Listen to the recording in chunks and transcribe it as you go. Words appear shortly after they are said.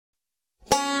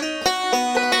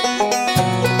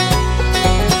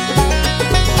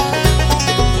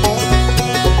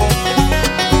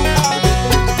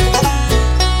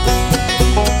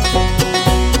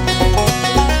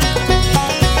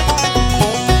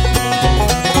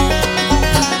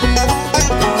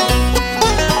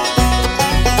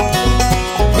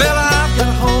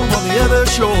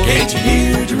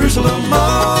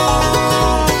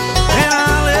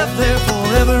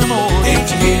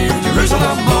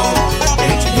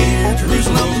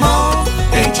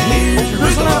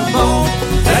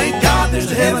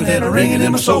ringing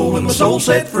in my soul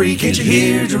set free. Can't you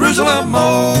hear Jerusalem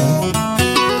moan?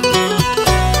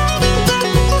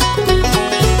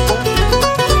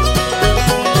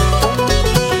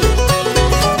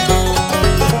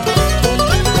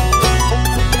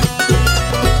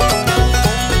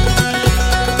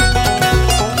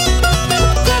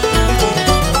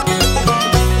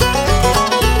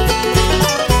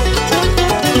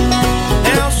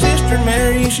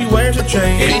 She wears a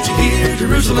chain. Can't you hear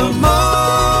Jerusalem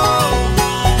moan?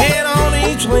 And on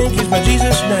each link is my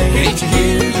Jesus name. Can't you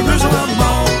hear Jerusalem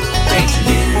moan? Can't you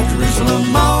hear Jerusalem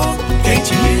moan? Can't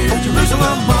you hear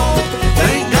Jerusalem moan?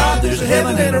 Thank God there's a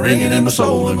heaven and a ringing in my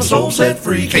soul set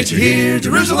free. Can't you hear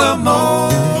Jerusalem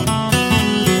moan?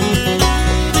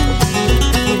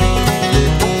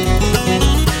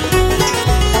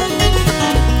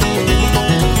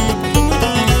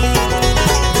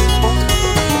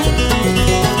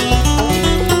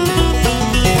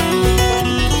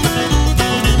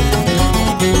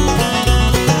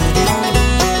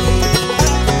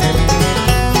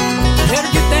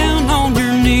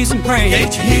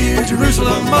 Can't you hear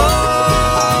Jerusalem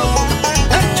moan?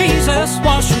 Let Jesus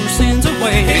wash your sins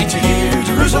away. Can't you hear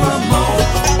Jerusalem moan?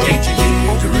 Can't you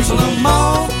hear Jerusalem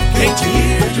moan? Can't you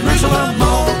hear Jerusalem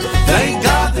moan? Thank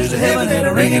God there's a heaven and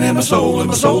a ringing in my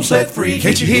soul set free.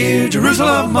 Can't you hear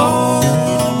Jerusalem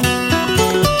moan?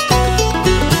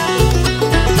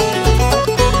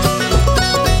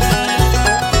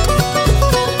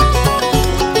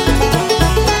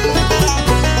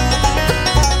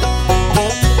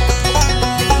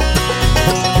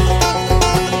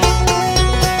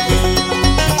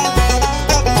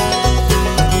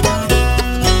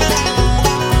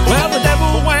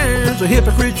 A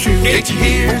hypocrite shoe. Can't you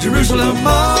hear Jerusalem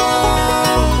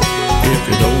moan? If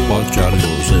you don't watch out,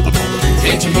 you'll slip upon the roof.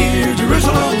 Can't you hear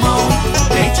Jerusalem moan?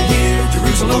 Can't you hear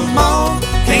Jerusalem moan?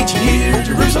 Can't you hear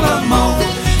Jerusalem moan?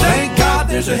 Thank God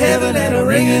there's a heaven and a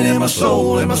ringing in my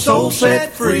soul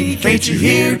set free. Can't you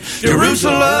hear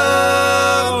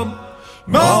Jerusalem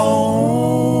moan?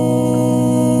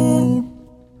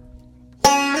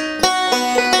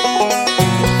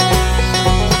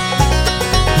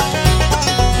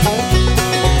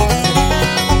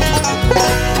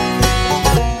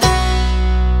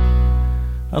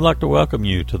 I'd like to welcome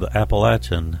you to the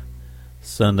Appalachian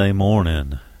Sunday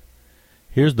morning.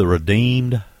 Here's the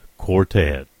Redeemed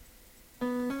Quartet. In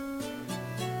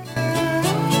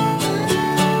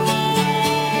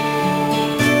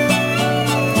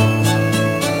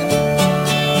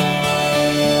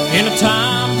a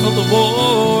time full of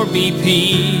war, be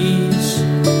peace.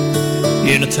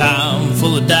 In a time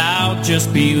full of doubt,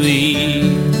 just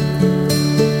believe.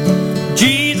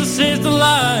 Jesus is the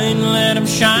light, let him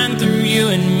shine through you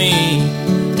and me.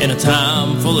 In a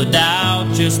time full of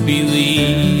doubt, just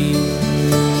believe.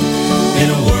 In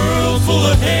a world full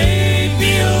of hate,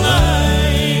 be a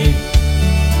light.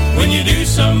 When you do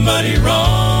somebody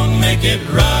wrong, make it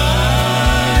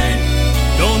right.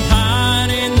 Don't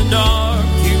hide in the dark,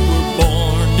 you were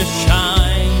born to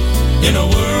shine. In a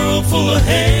world full of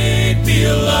hate, be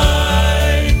a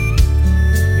light.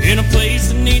 In a place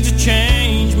that needs a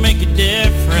change, make a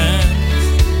difference.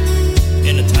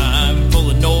 In a time full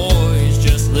of noise,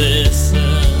 just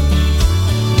listen.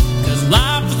 'Cause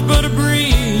life is but a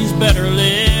breeze, better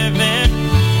live it.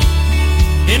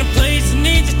 In a place that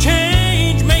needs a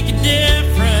change, make a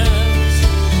difference.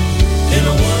 In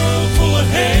a world full of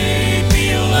hate,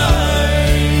 be a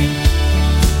light.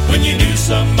 When you do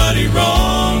somebody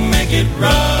wrong, make it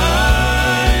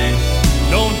right.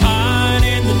 Don't hide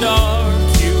in the dark,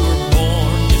 you were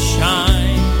born to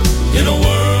shine. In a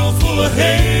world full of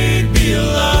hate, be a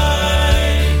light.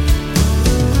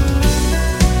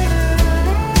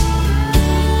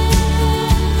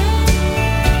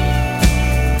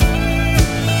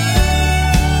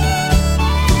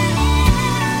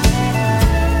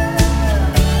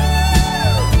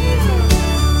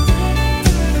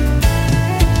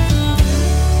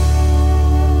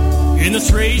 In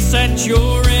this race that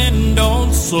you're in,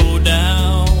 don't slow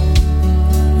down.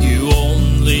 You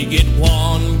only get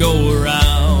one go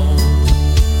around.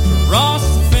 Cross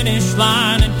the finish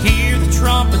line and hear the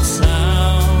trumpet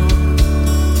sound.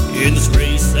 In this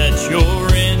race that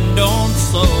you're in, don't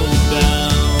slow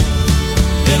down.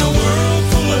 In a world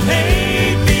full of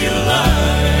hate, be a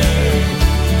light.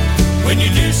 When you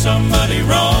do somebody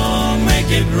wrong, make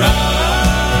it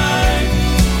right.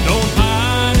 Don't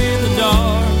hide in the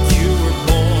dark, you were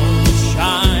born to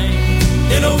shine.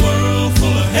 In a world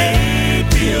full of hate,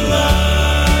 be a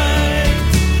light.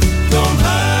 Don't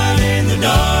hide in the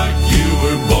dark, you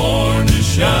were born to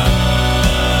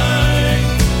shine.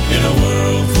 In a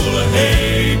world full of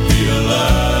hate, be a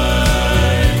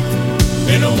light.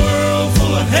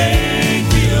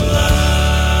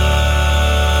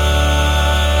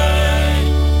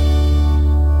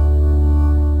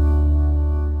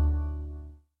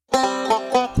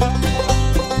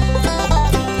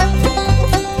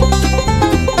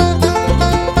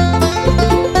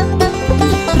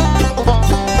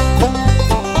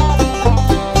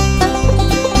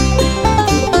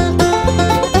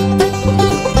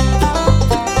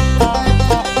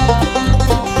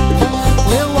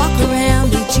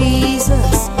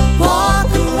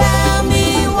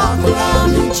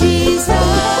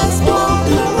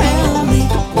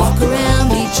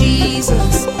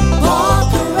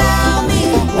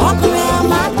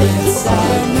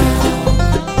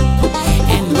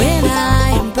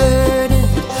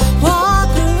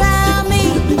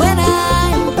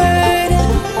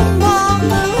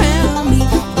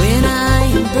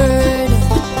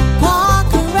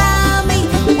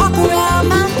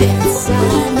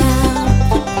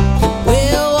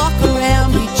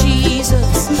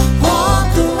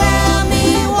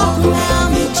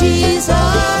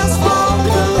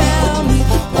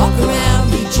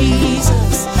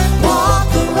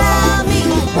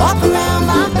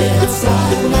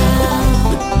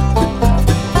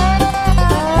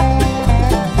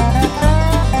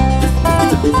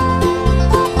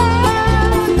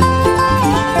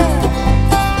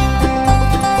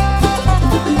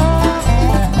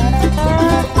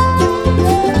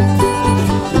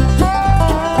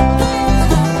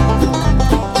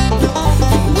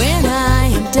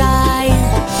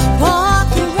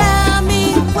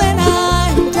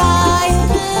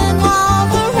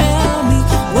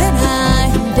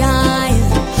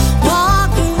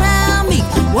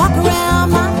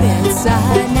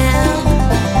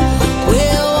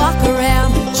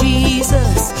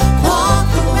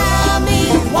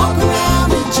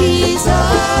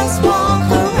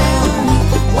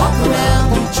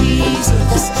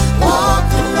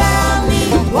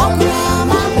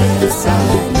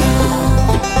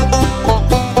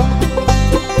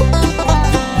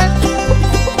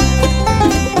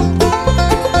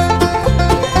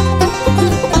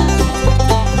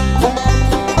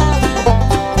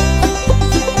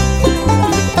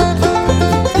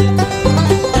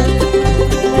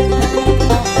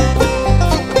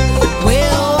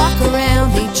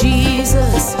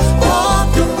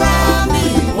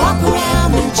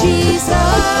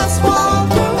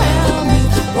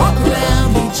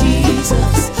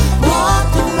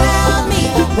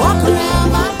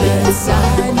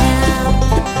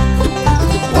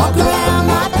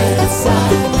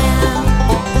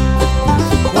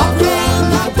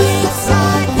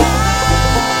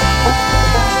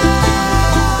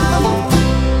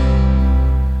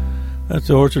 That's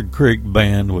the Orchard Creek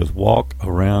Band with Walk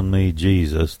Around Me,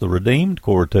 Jesus. The Redeemed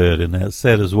Quartet in that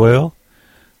set as well,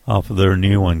 off of their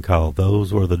new one called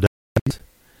Those Were the Days.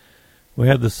 We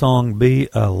had the song Be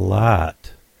a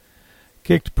Light.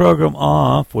 Kicked the program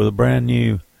off with a brand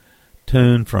new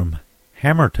tune from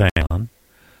Hammertown,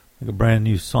 like a brand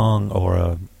new song or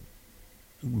a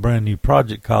brand new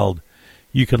project called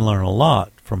You Can Learn a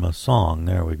Lot from a Song.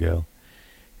 There we go.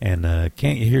 And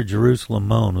Can't You Hear Jerusalem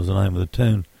Moan was the name of the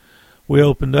tune we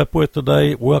opened up with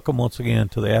today. Welcome once again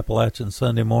to the Appalachian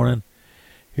Sunday Morning.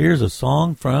 Here's a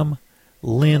song from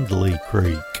Lindley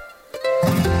Creek.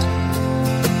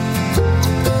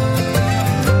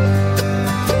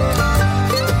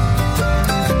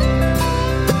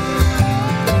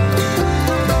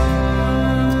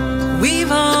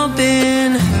 We've all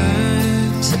been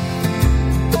hurt.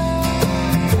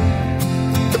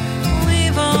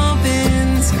 We've all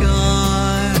been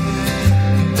scarred.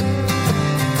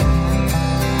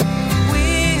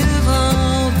 We've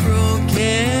all broken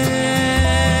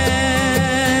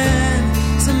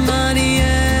somebody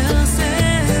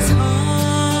else's heart.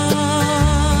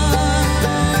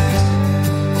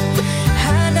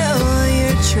 I know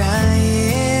you're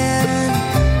trying,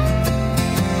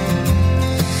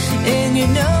 and you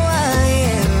know I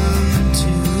am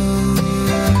too.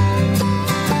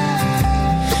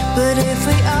 But if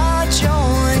we all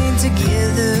join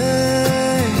together,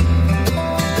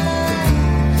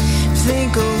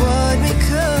 think of what we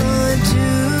could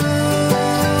do.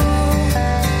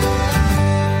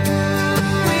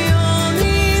 We all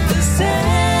need the same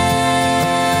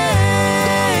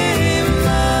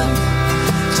love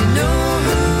to know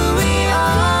who we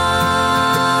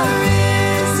are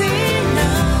is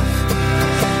enough.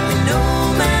 No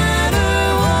matter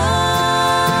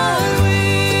what we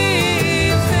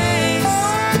face,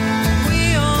 we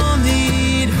all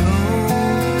need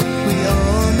hope. We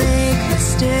all make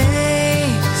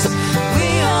mistakes. We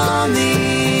all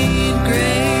need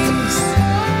grace.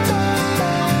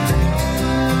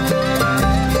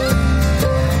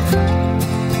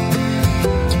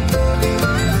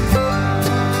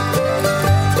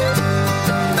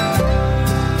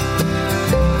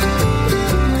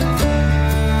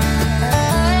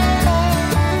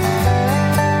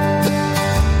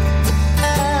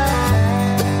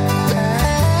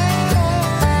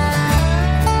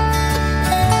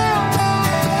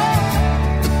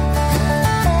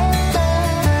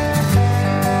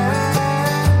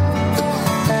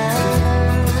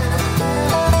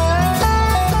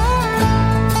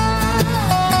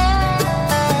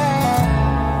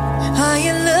 Are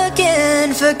you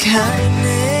looking for kindness?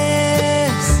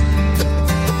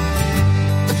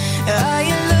 Are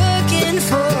you looking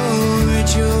for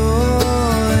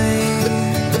joy?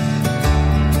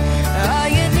 Are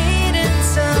you needing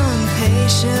some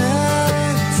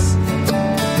patience?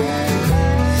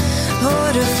 Or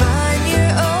to find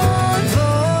your own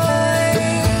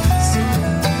voice?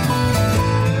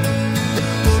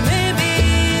 Well, maybe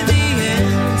the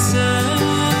answer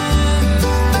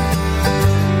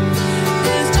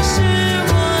is to share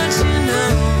what you know.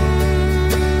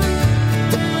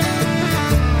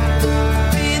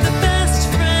 Be the best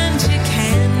friend you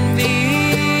can be.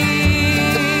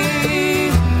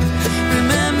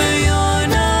 Remember, you're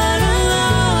not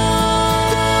alone.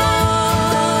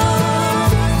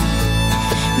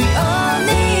 We all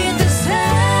need the same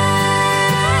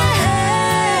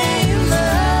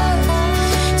love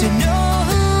to know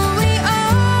who we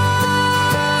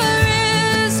are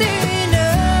is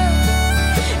enough.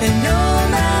 And no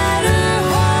matter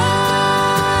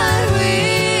what we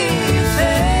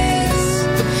face,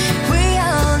 we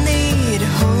all need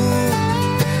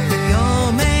hope. We all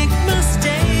make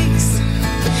mistakes.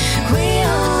 We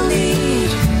all need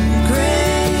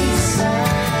grace.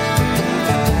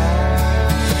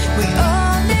 We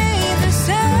all need the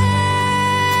same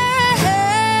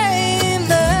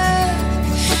love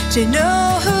to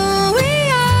know who we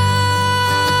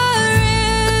are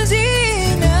is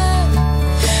enough.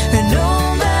 And no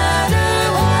matter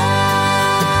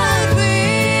what we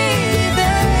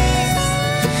face,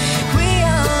 we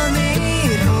all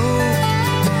need hope.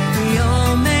 We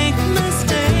all make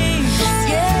mistakes.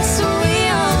 Yes, we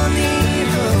all need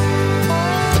hope.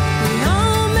 We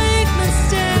all make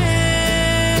mistakes.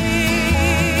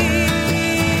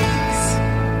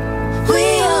 We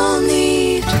all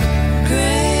need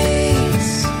grace.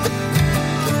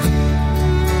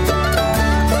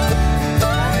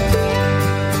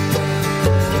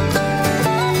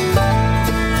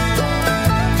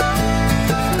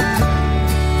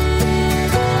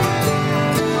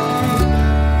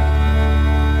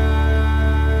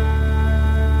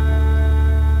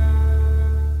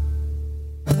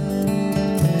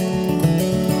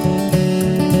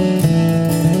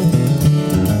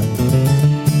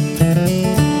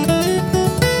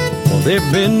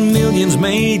 There've been millions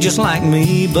made just like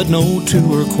me, but no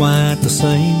two are quite the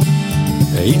same.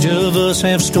 Each of us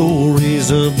have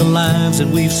stories of the lives that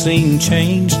we've seen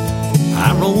change.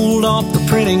 I rolled off the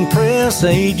printing press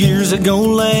 8 years ago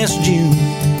last June,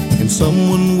 and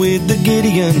someone with the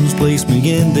Gideons placed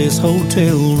me in this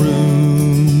hotel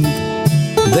room.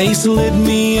 They slid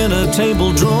me in a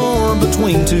table drawer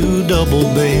between two double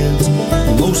beds.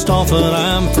 Most often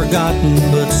I'm forgotten,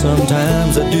 but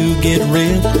sometimes I do get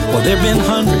read. Well, there've been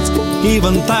hundreds,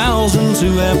 even thousands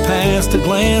who have passed a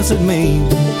glance at me,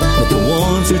 but the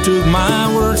ones who took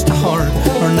my words to heart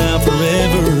are now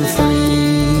forever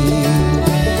free.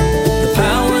 The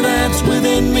power that's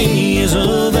within me is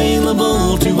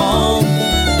available to all,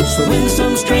 so when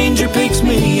some stranger picks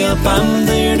me up, I'm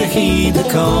there to heed the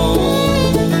call.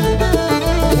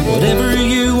 Whatever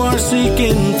you are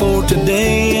seeking for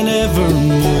today and evermore,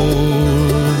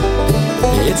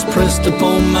 it's pressed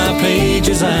upon my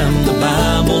pages. I'm the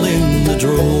Bible in the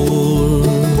drawer.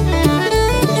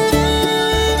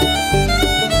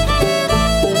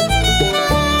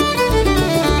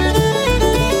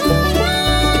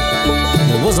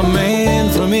 There was a man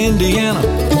from Indiana,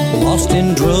 lost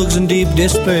in drugs and deep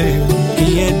despair.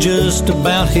 He had just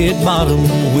about hit bottom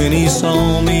when he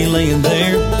saw me laying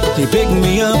there. He picked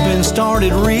me up and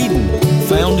started reading,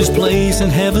 found his place in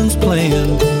heaven's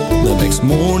plan. The next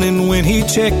morning when he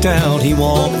checked out, he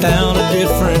walked out a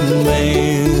different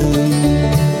man.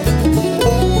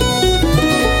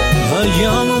 A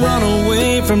young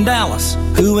runaway from Dallas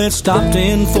who had stopped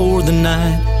in for the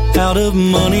night, out of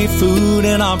money, food,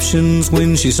 and options.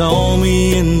 When she saw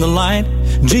me in the light,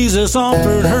 Jesus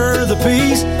offered her the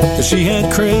peace that she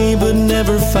had craved but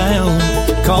never found.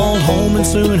 Called home and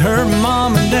soon her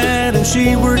mom and dad and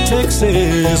she were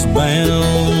Texas bound.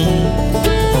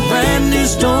 A brand new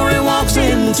story walks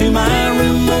into my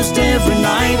room most every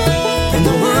night, and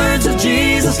the words of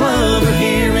Jesus' love are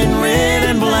here in red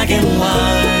and black and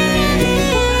white.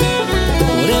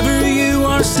 Whatever you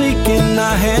are seeking,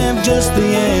 I have just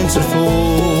the answer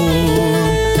for.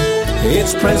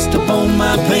 It's pressed upon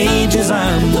my pages.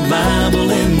 I'm the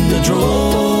Bible in the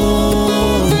drawer.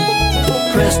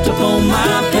 Pressed upon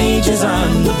my pages.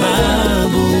 I'm the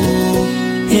Bible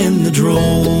in the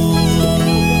drawer.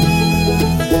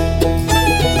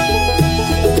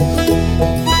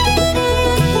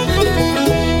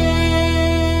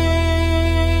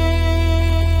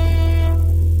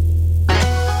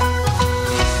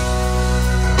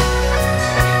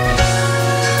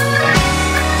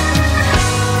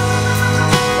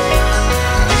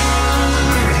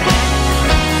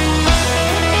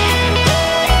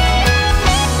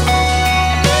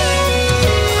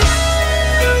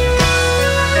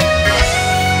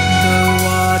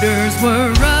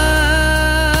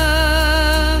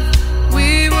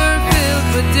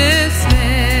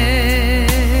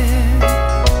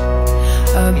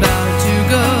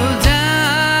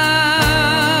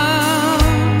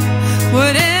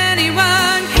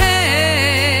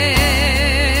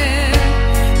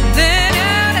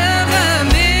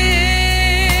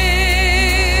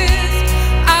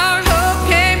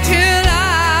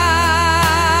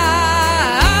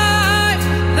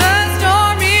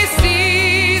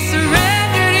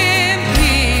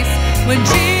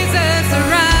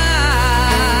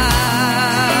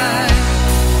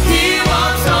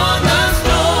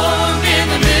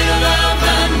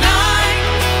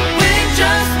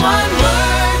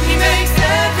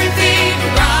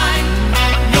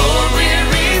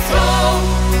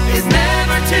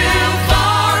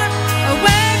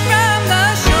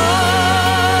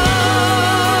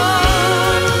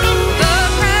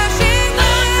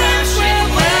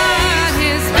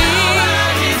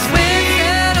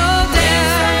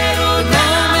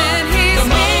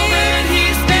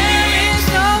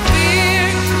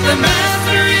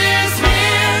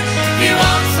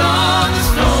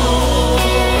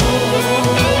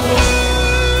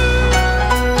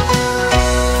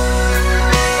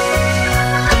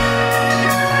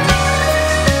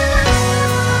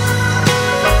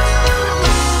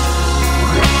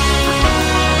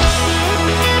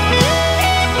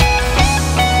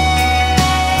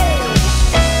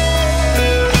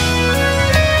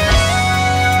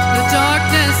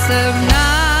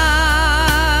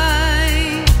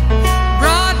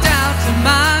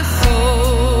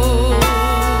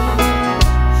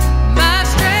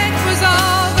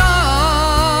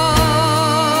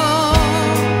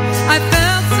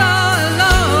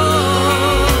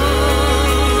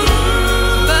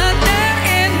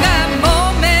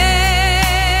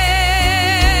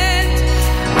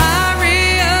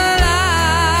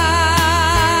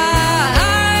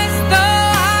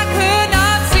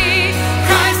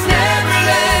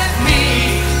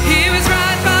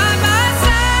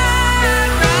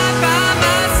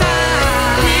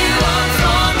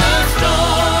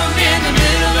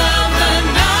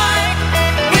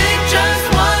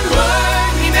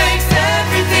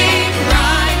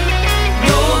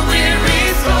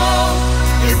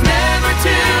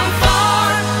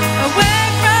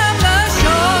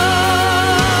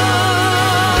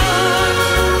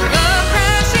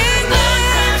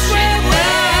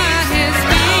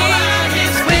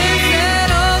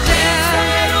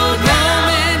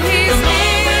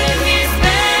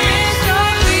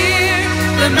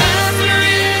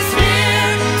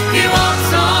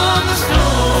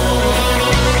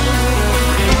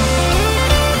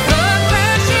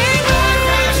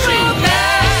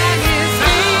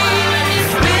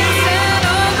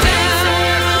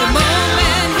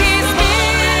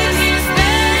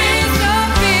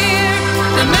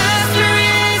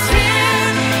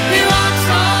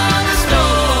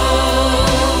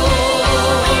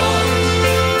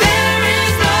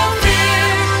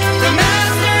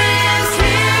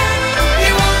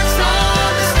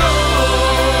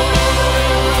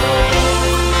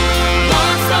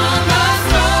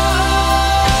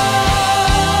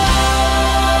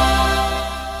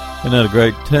 Isn't that a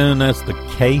great tune? That's the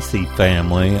Casey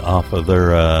family off of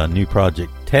their new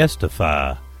project,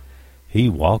 Testify. He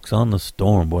Walks on the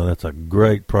Storm. Boy, that's a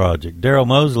great project. Daryl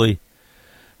Mosley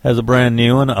has a brand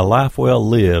new one. A Life Well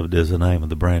Lived is the name of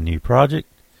the brand new project.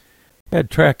 We had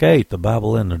track 8, The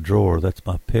Bible in the Drawer. That's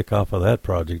my pick off of that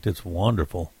project. It's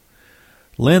wonderful.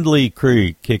 Lindley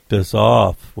Creek kicked us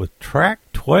off with track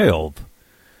 12,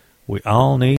 We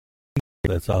All Need.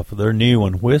 That's off of their new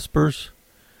one, Whispers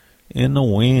in the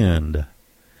Wind.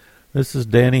 This is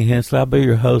Danny Hensley. I'll be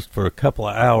your host for a couple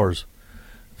of hours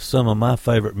of some of my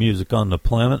favorite music on the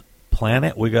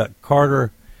planet. We got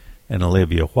Carter and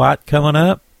Olivia White coming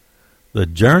up, The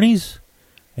Journeys,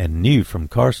 and new from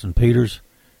Carson Peters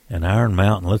and Iron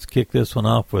Mountain. Let's kick this one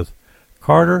off with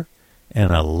Carter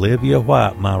and Olivia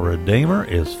White. My Redeemer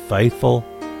is faithful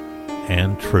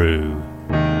and true.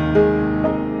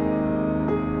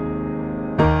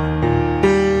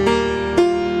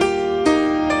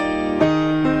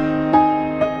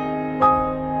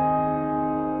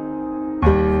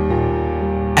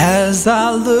 As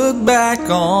I look back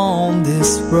on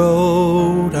this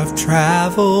road I've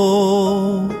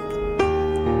traveled,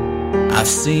 I've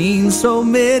seen so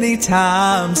many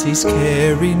times He's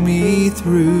carried me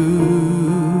through.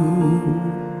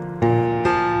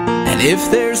 And if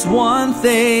there's one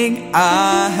thing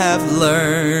I have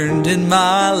learned in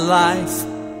my life,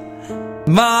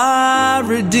 my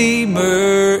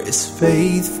Redeemer is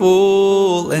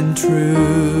faithful and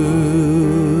true.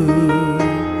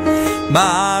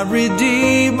 My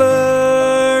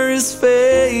Redeemer is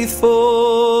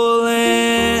faithful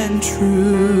and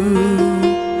true.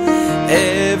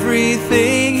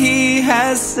 Everything He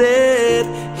has said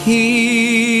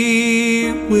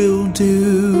He will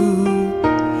do.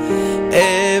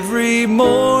 Every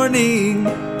morning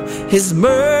His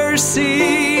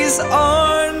mercies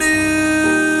are new.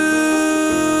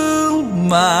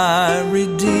 My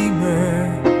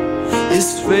Redeemer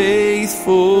is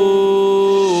faithful.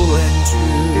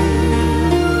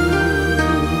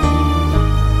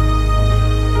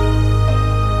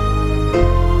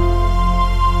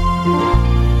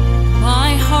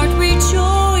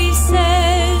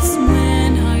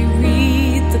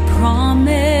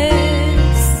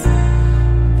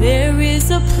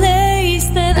 Place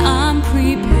that I'm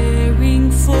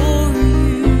preparing for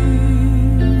you,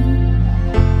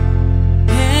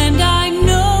 and I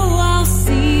know I'll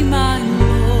see my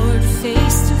Lord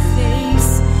face to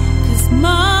face, 'cause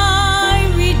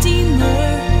my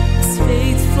Redeemer is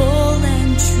faithful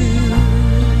and true.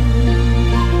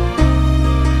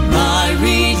 My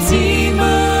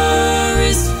Redeemer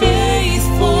is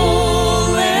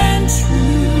faithful and true.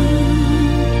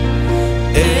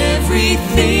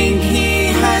 Everything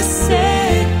He has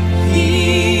said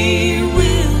He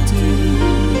will do.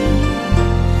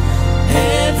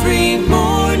 Every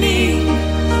morning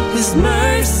His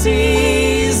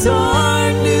mercies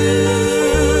are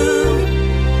new.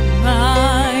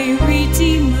 My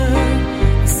Redeemer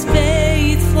is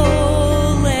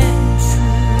faithful and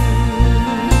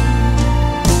true.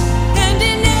 And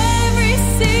in every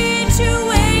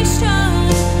situation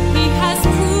He has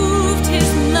proved His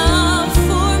love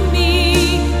for me.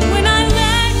 When I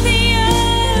lack the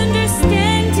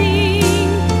understanding,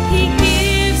 He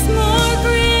gives more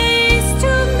grace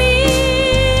to me.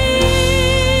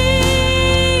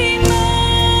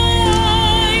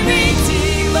 My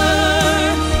Redeemer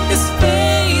is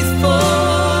faithful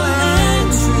and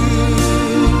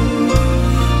true.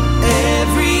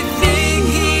 Everything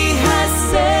He has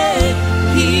said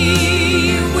He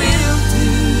will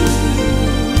do.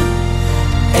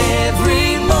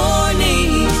 Every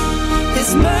morning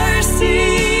His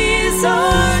mercies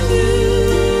are new.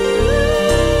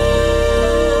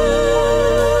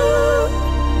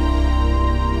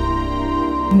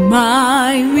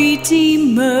 My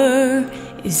Redeemer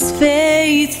is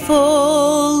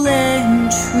faithful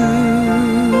and true.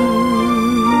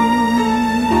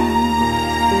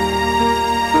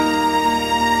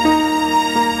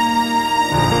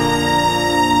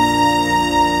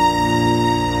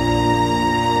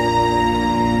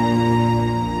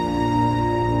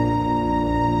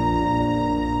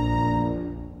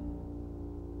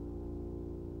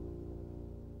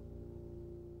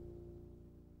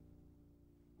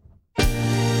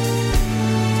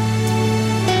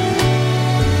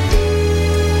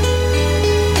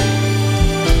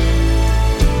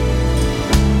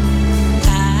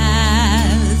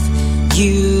 Have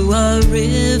you a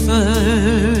river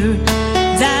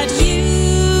that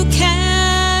you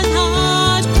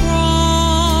cannot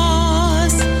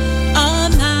cross? A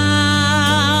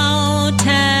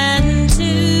mountain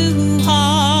too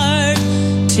hard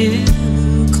to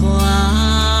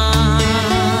climb?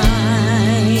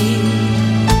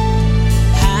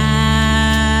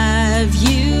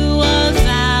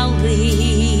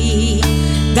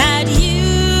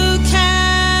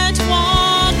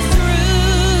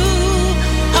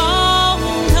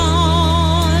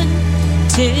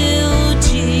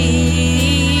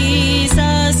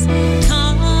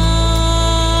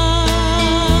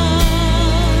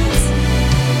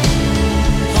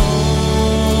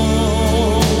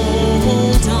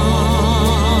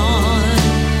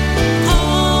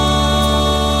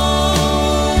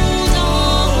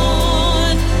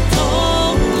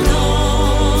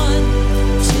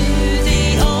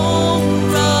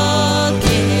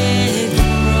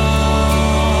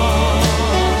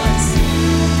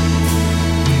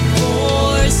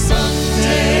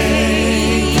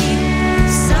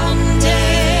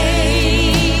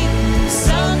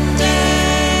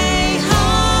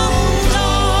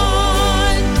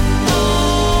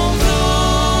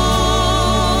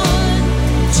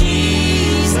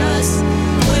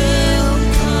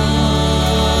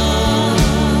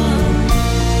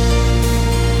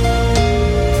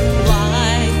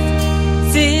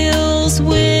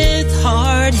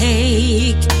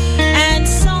 heartache and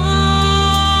sorrow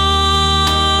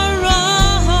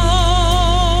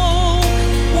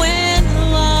when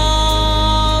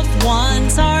loved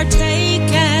ones are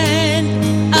taken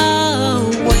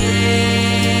away.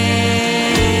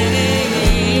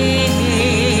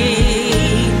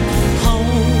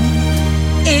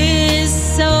 Home is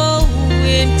so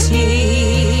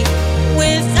empty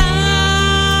without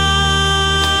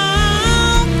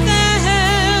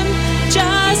them.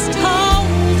 Just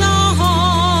hold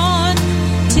on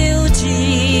till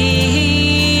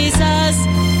Jesus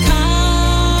comes.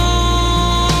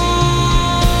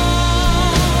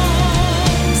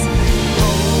 Hold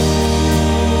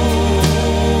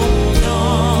on,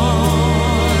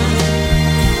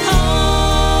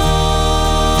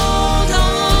 hold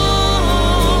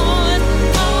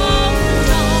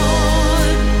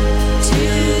on to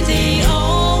the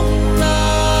old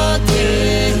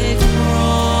rugged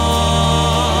cross.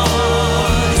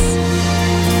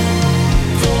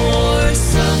 For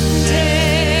someday,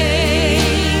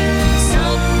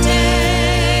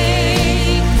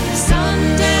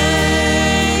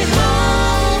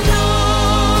 hold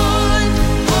on,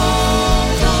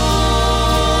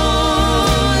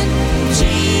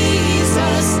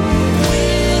 Jesus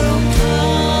will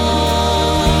come.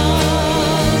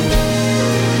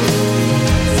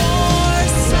 For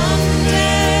someday,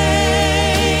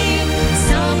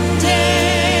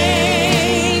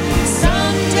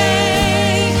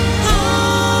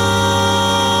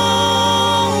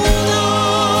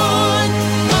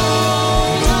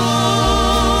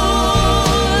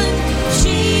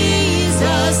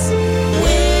 Jesus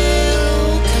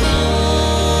will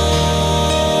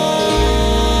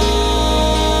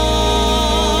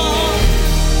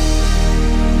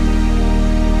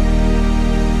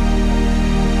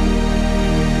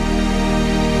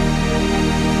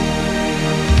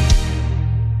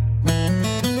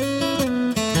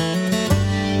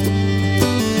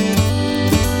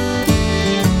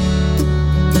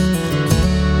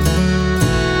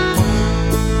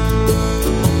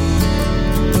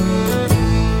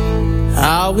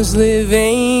I was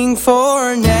living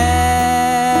for now,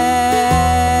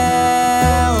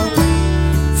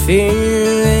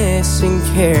 fearless and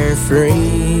carefree,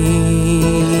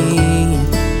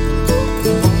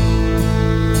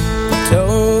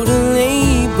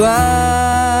 totally blind,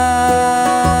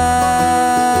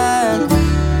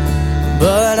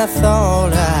 but I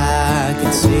thought I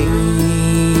could see.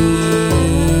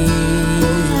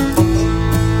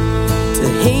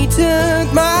 Till he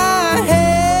took my hand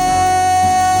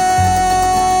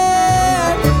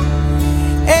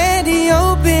and he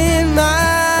opened my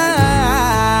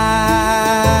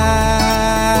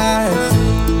eyes.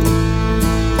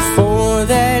 For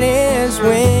that is when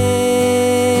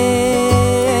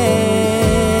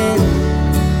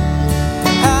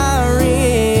I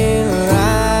realized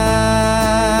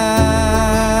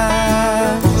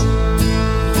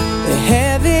that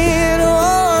heaven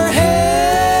or hell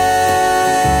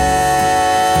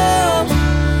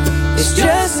is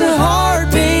just a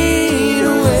heartbeat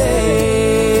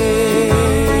away.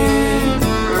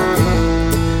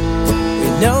 We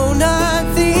know not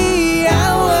the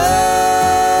hour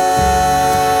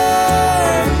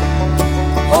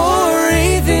or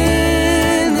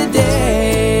even the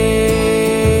day.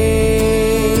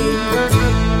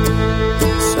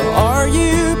 So are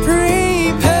you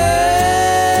prepared,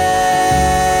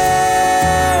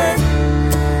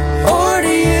 or do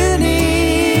you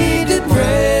need to pray?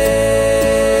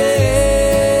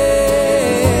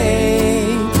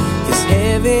 'Cause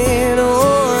heaven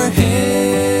or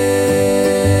hell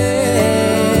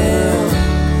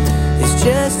is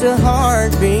just a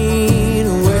heartbeat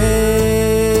away.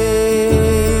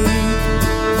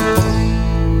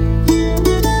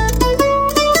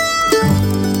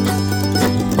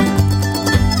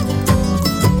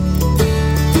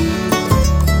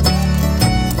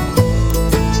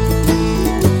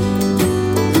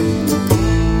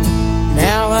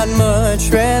 Now I'd much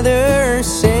rather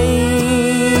sing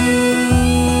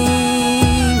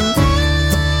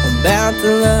about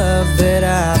the love that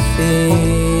I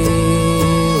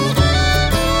feel,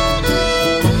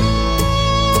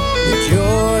 the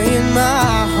joy in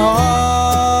my heart.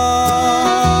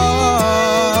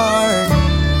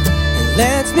 It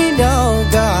lets me know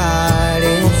God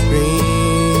is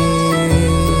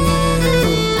real.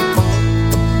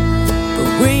 But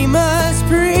we must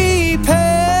prepare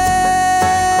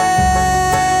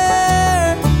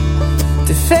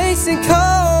to face the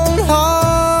cold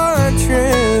hard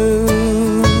truth.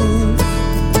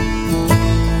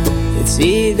 It's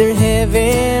either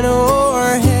heaven or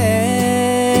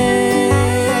hell,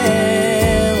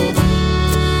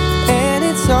 and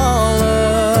it's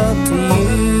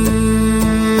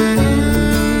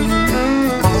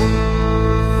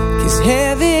is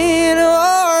heaven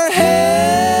or hell.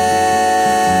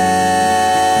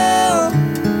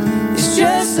 It's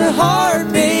just a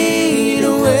heartbeat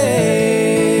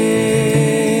away.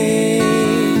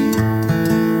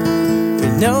 We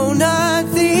know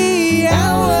not the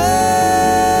hour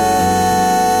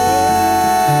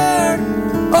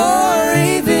or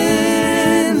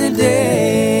even the day.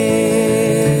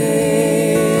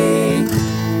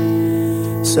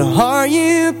 So are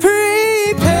you prepared,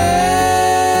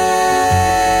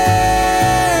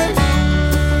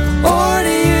 or do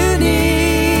you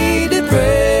need to pray?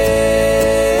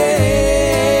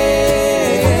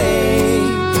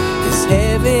 Is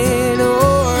heaven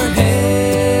or hell?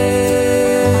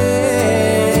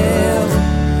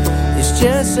 It's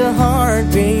just a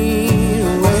heartbeat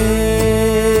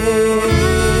away.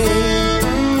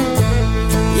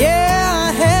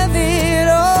 Yeah, heaven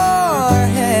or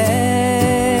hell.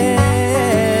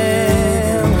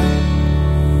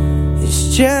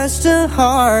 It's just a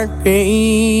heartbeat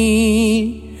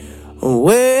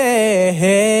away.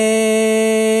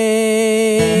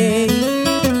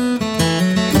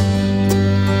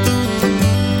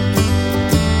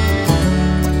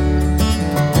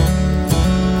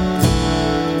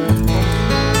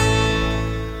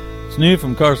 It's new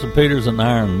from Carson Peters and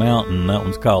Iron Mountain. That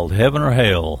one's called Heaven or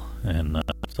Hell, and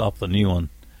it's off the new one.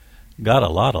 Got a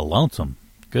lot of lonesome.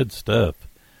 Good stuff.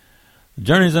 The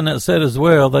Journey's in that set as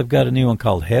well. They've got a new one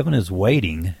called Heaven is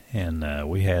Waiting, and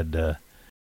we had the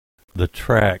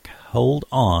track Hold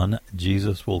On,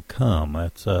 Jesus Will Come.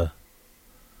 That's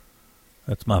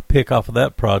my pick off of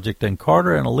that project. And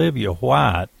Carter and Olivia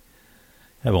White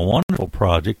have a wonderful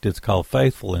project. It's called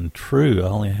Faithful and True. I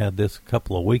only had this a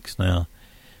couple of weeks now.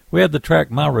 We had the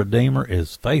track My Redeemer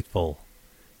is Faithful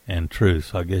and True,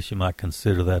 so I guess you might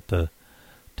consider that the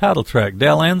title track.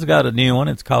 Dell Ann's got a new one.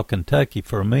 It's called Kentucky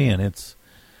for Me, and it's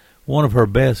one of her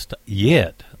best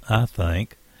yet, I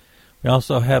think. We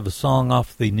also have a song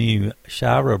off the new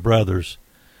Shira Brothers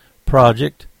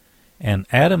project, and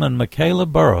Adam and Michaela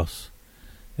Burros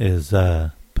is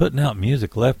putting out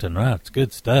music left and right. It's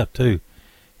good stuff, too.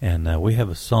 And we have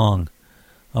a song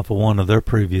off of one of their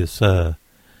previous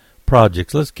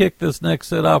projects. Let's kick this next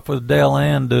set off with Dale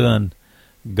Ann doing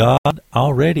God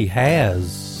Already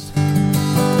Has.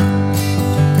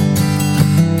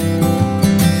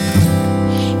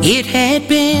 It had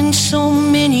been so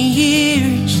many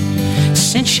years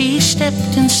since she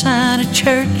stepped inside a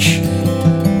church.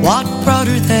 What brought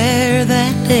her there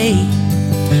that day?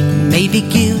 Maybe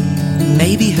guilt,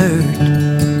 maybe hurt.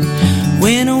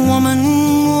 When a woman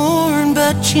worn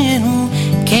but gentle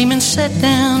came and sat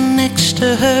down next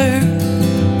to her,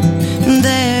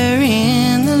 there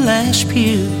in the last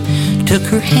pew, took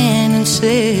her hand and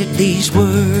said these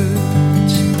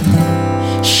words.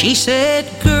 She said,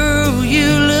 "Girl, you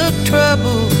look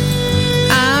troubled.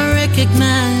 I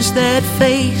recognize that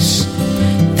face.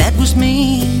 That was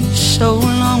me so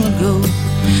long ago.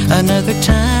 Another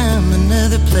time,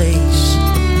 another place.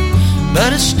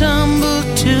 But I stumbled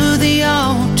to the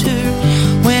altar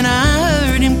when I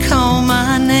heard him call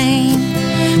my name.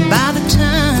 By the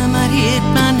time I hit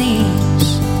my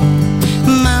knees,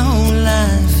 my whole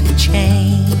life had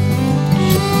changed.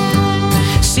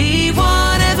 See,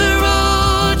 whatever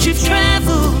road you've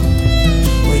traveled,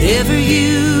 whatever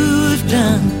you've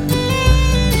done,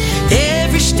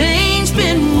 every stain's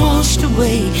been washed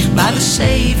away by the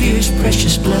Savior's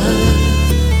precious blood.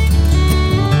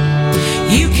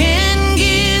 You can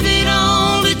give it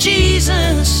all to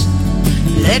Jesus,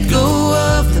 let go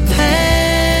of the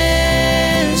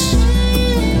past.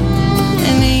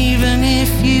 And even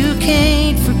if you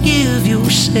can't forgive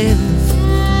yourself,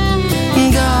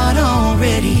 God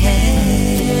already has.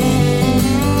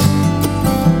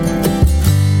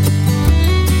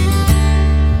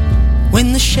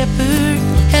 When the shepherd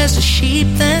has a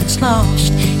sheep that's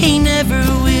lost, he never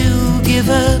will give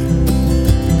up.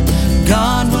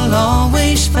 God will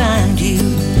always find you.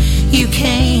 You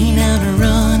can't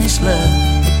outrun his love.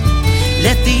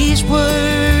 Let these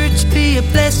words be a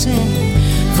blessing,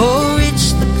 for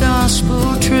it's the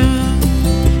gospel truth.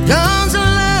 God's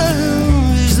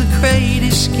love is the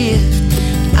greatest gift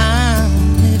I'm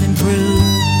living through.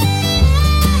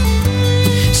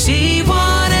 See,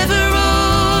 whatever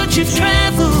road you've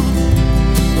traveled,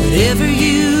 whatever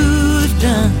you've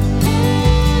done,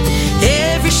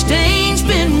 every stain's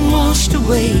been washed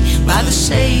away by the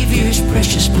Savior's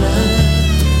precious blood.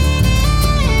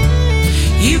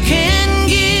 You can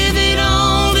give it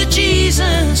all to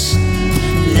Jesus,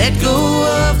 let go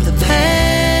of the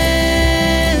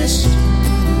past.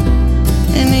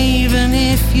 And even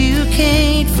if you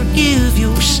can't forgive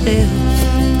yourself,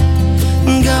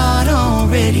 God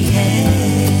already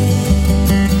has.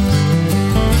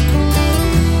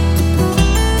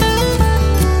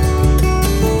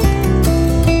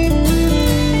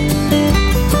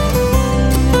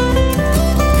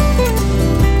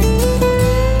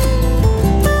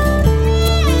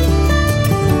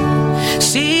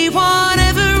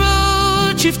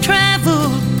 that you've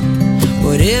traveled,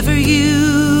 whatever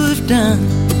you've done,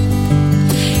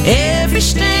 every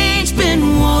stain's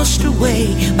been washed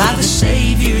away by the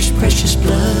Savior's precious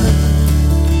blood.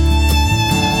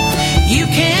 You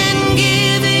can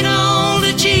give it all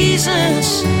to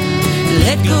Jesus,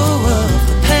 let go of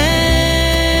the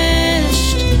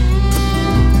past.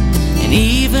 And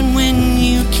even when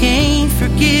you can't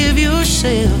forgive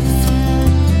yourself,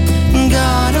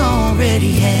 God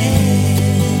already has.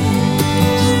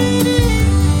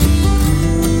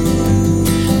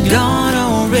 God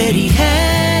already has.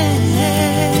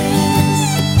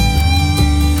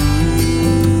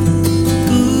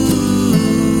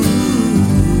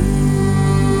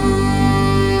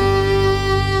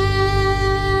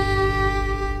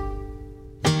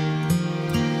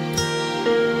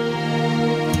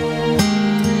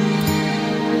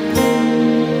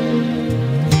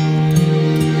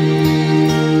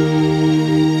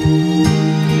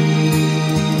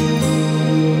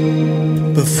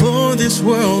 Before this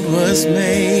world was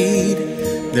made,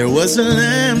 there was a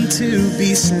lamb to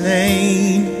be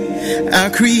slain. Our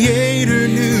Creator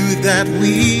knew that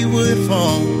we would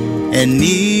fall and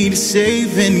need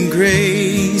saving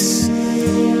grace.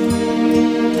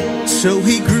 So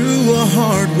he grew a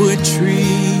hardwood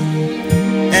tree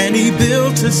and he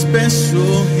built a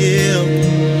special hill.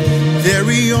 There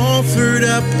he offered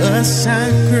up a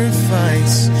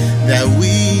sacrifice that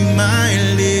we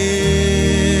might live.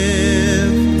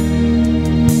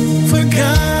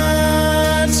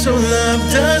 God so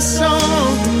loved us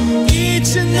all,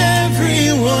 each and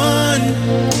every one.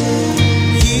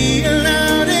 He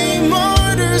allowed a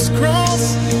martyr's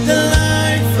cross, the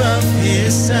life of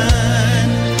his son.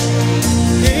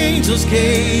 Angels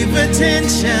gave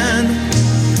attention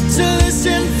to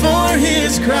listen for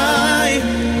his cry.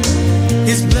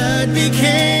 His blood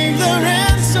became the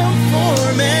ransom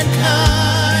for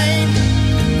mankind.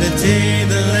 The day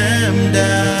the Lamb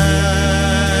died,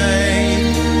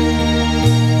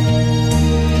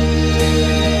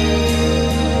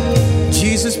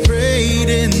 Jesus prayed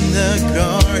in the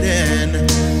garden,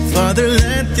 Father,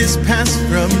 let this pass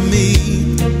from me.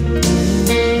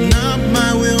 Not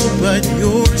my will, but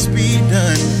yours be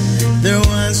done. There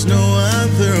was no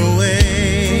other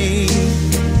way.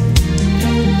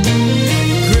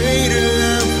 Greater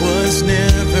love was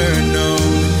never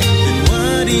known than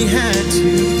what he had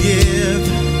to give.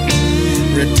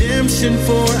 Redemption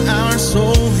for our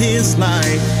soul, his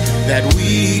life, that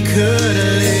we could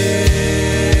live.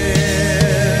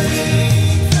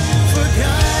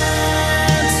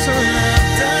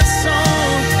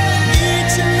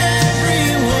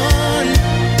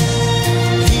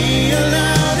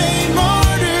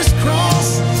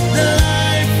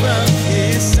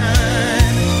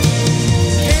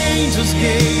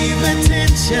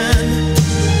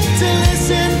 To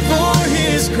listen for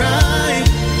his cry.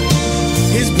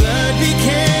 His blood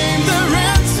became the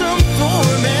ransom for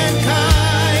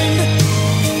mankind.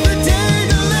 The day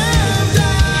the Lamb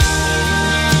died,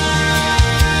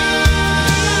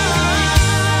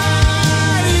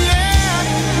 yeah.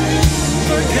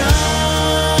 For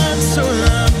God so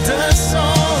loved us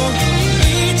all,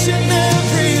 each and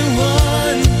every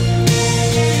one.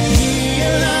 He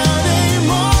allowed a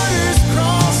martyr's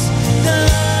cross, the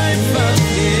life of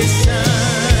his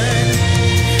son.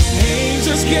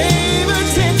 Angels gave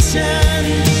attention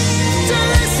to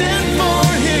listen for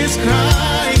his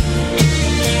cry.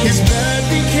 His blood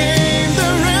became the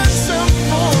ransom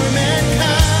for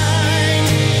mankind.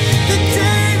 The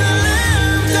day the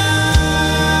Lamb died.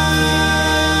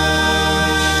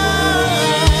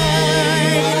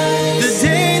 The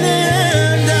day the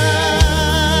Lamb died.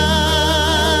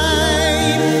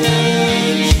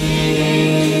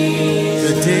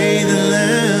 The day the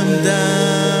Lamb died.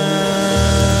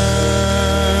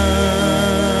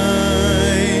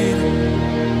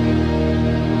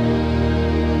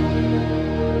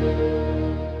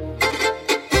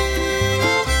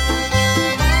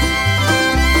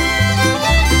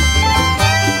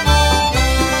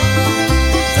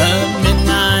 The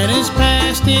midnight is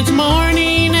past, it's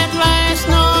morning at last,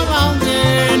 no longer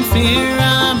in fear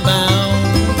I'm bound.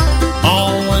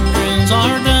 All wonderings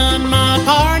are done, my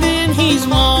pardon he's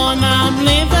won, I'm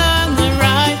living the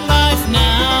right life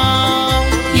now.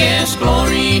 Yes,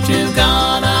 glory to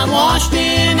God, I'm washed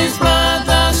in his blood,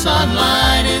 the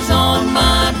sunlight is on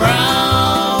my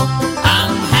brow.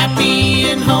 I'm happy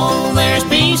and whole, there's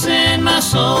peace in my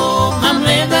soul, I'm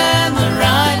living the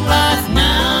right life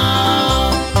now.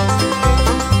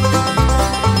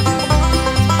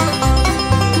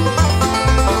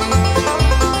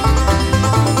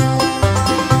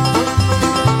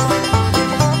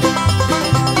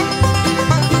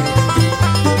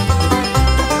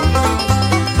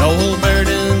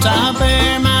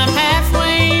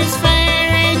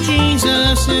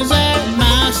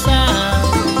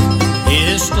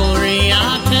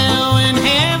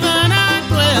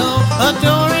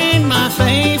 adoring my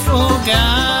faithful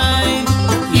guide.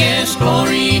 Yes,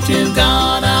 glory to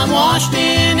God, I'm washed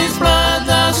in His blood.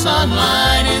 The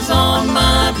sunlight is on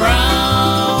my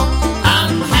brow.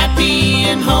 I'm happy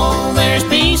and whole, there's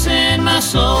peace in my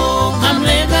soul. I'm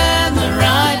living the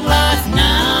right life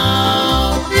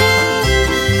now.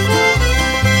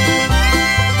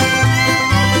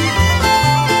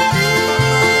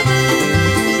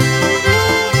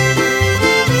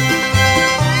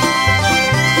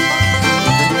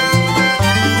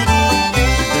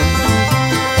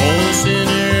 Oh,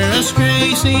 sinner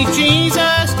astray, seek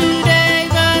Jesus today.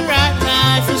 The right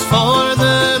life is for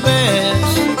the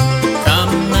best.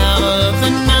 Come out of the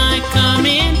night, come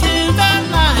into the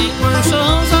light, where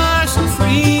souls are so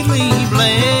freely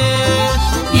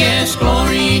blessed. Yes,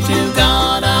 glory to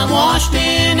God, I'm washed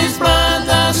in His blood.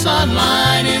 The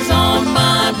sunlight is on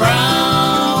my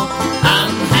brow.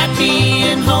 I'm happy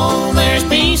and whole, there's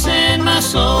peace in my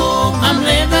soul. I'm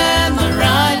living the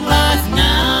right life now.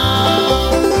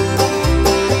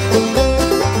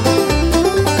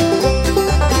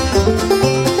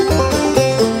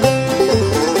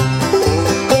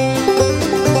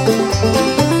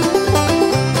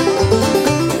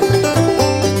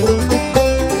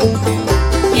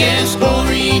 Yes,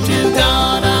 glory to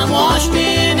God, I'm washed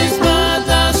in His blood.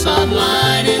 The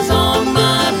sunlight is on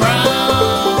my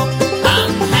brow.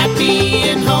 I'm happy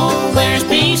and whole, there's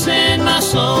peace in my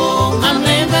soul. I'm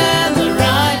living the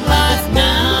right life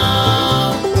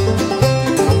now.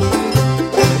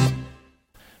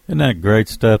 Isn't that great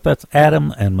stuff? That's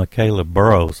Adam and Michaela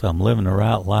Burrows. I'm living the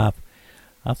right life.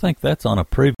 I think that's on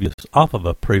off of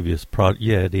a previous project.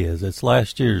 Yeah, it is. It's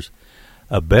last year's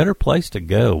A Better Place to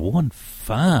Go. One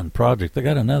fine project. They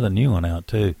got another new one out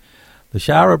too. The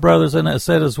Shira Brothers in it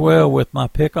said as well with my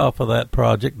pick off of that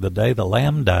project, The Day the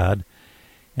Lamb Died.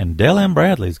 And Dale M.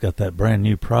 Bradley's got that brand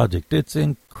new project. It's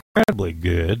incredibly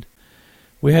good.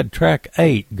 We had track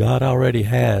 8, God Already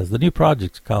Has. The new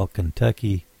project's called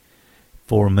Kentucky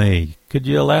for Me. Could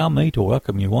you allow me to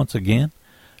welcome you once again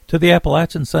to the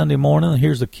Appalachian Sunday morning?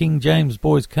 Here's the King James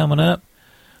Boys coming up.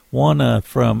 One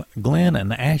from Glenn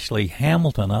and Ashley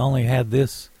Hamilton. I only had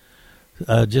this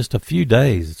just a few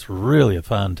days. It's really a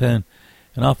fine tune.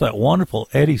 And off that wonderful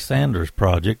Eddie Sanders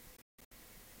project,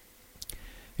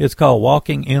 it's called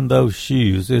Walking in Those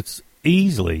Shoes. It's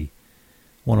easily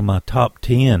one of my top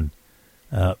 10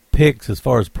 picks as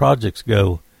far as projects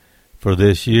go for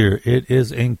this year. It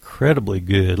is incredibly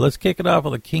good. Let's kick it off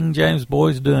with the King James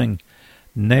Boys doing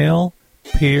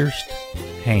Nail-Pierced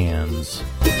Hands.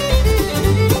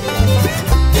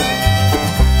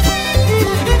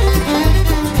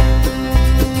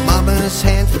 Mama's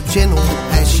hands were gentle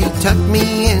as she tucked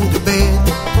me into bed.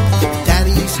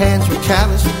 Daddy's hands were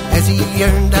callous as he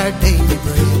earned our daily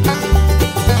bread.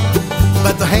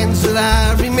 But the hands that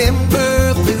I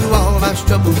remember through all life's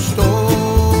troubled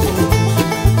storms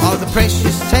are the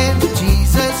precious hands of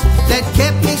Jesus that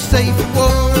kept me safe and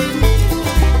warm.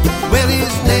 Well,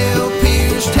 His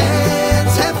nail-pierced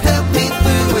hands have helped me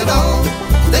through it all.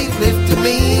 They've lifted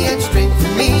me and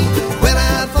strengthened me when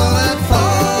I thought I'd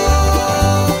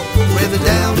fall, whether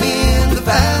down in the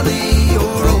valley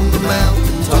or on the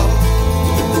mountain top.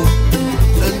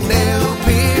 The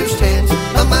nail-pierced hands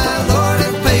of my Lord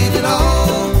have paid it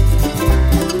all.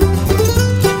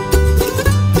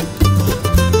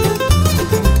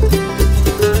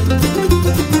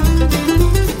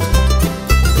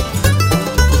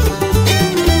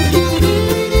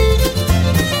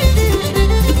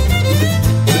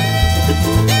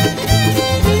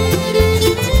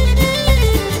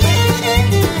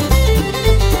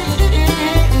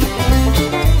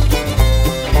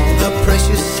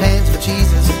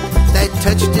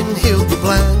 Touched and healed the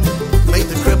blind, made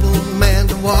the crippled man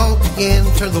to walk again,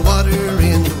 turned the water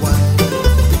into wine.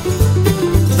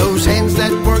 Those hands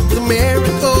that worked the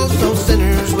miracles, those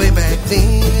sinners way back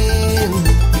then,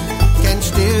 can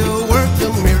still work the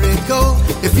miracle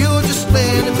if you'll just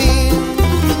let Him in.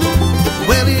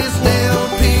 Well, His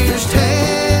nail-pierced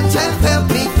hands have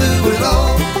helped me through it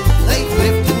all. They've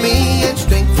lifted me and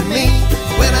strengthened me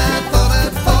when I thought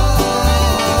I'd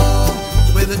fall,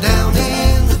 whether down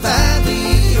in the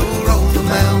valley or on the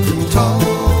mountain top.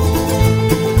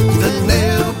 The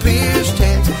nail-pierced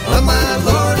hands of my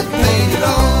Lord have paid it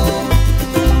all.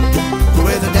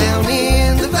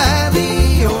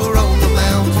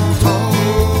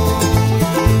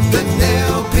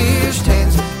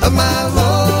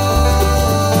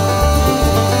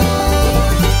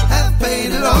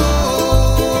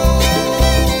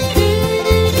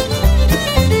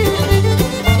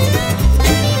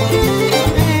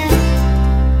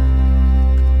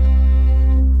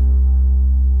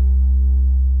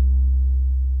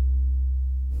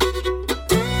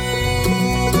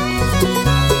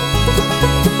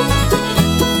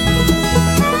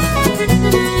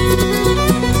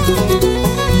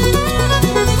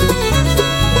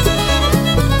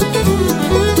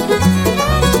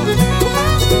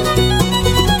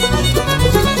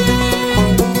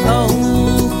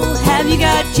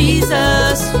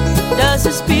 Jesus? Does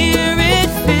His Spirit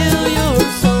fill your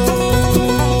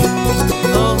soul?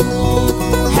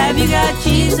 Oh, have you got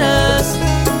Jesus?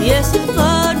 Yes, His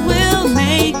blood will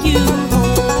make you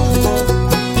whole.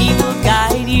 He will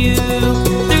guide you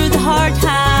through the hard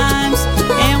times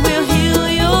and will heal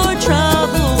your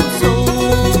troubled soul.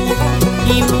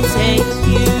 He will take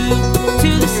you to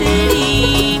the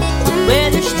city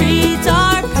where the streets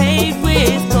are paved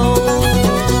with gold.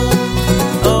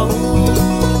 Oh,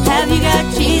 have you got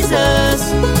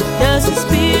Jesus? Does His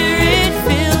Spirit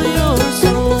fill your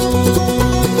soul?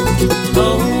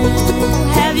 Oh,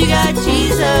 have you got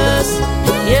Jesus?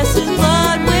 Yes, His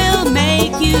blood will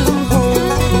make you whole.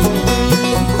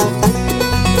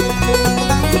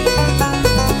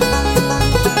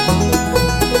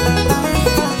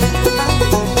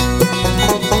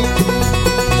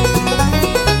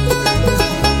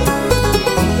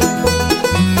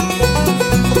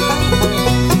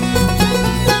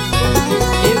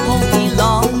 It won't be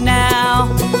long now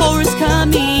for His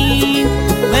coming,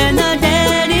 when the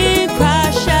dead in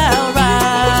Christ shall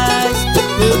rise.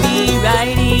 We'll be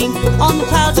riding on the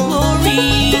clouds of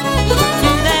glory to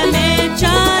that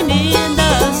mansion in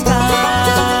the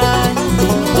sky.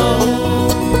 Oh,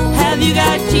 have you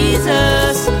got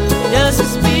Jesus? Does the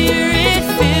Spirit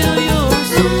fill your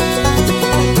soul?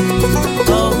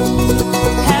 Oh,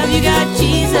 have you got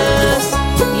Jesus?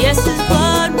 Yes, His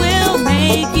blood will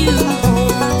make you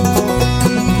whole.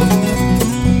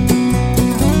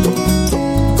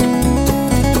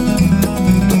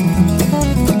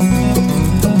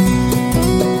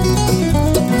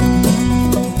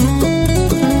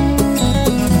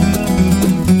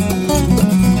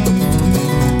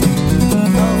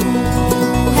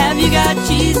 Have you got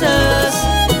Jesus?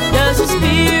 Does the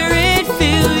Spirit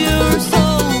fill your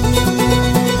soul?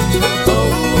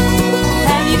 Oh,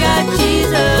 have you got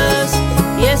Jesus?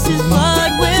 Yes, His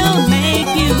blood will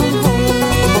make you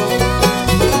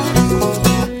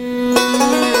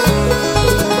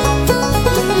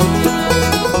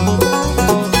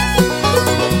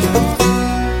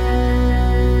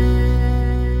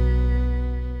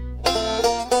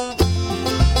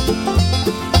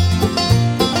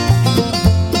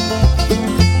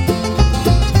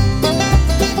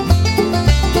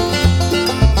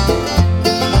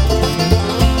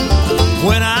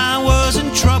When I was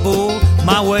in trouble,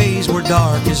 my ways were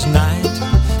dark as night.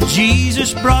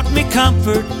 Jesus brought me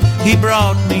comfort, He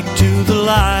brought me to the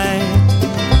light.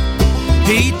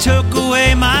 He took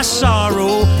away my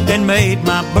sorrow and made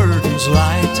my burdens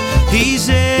light. He's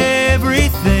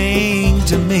everything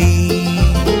to me.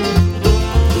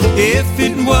 If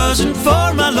it wasn't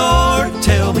for my Lord,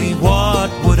 tell me,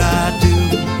 what would I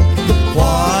do?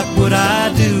 What would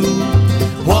I do?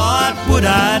 What would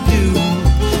I do?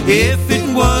 If it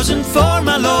wasn't for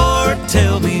my Lord,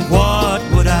 tell me, what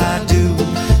would I do?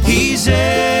 He's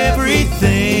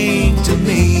everything to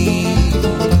me.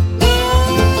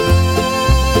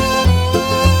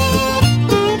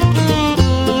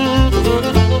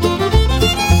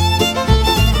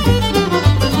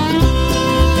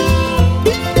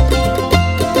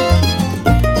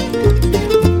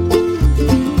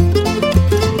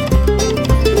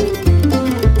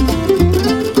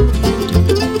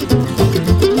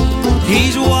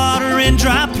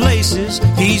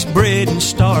 He's bread in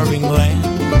starving land.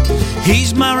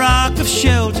 He's my rock of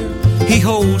shelter. He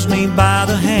holds me by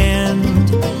the hand.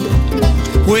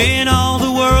 When all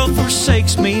the world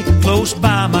forsakes me, close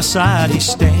by my side He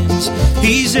stands.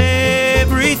 He's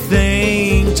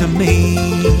everything to me.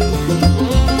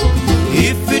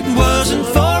 If it wasn't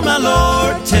for my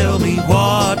Lord, tell me,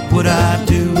 what would I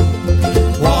do?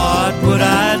 What would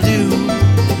I do?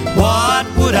 What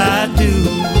would I do?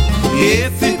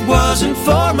 If it wasn't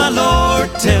for my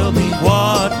Lord, tell me,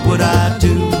 what would I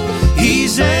do?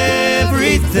 He's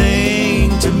everything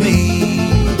to me.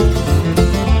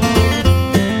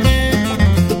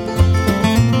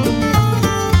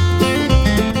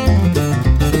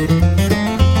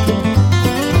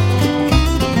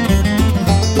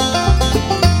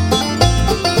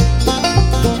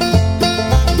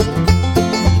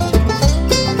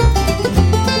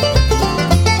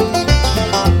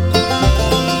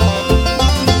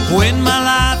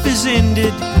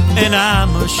 And I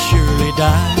must surely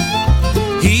die,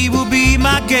 He will be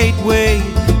my gateway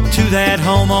to that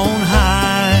home on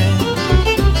high.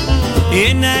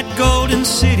 In that golden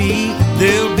city,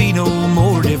 there'll be no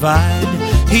more divide.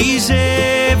 He's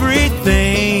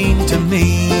everything to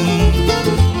me.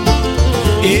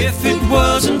 If it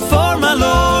wasn't for my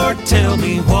Lord, tell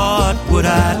me, what would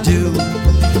I do?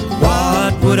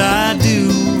 What would I do?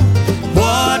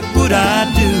 What would I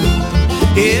do?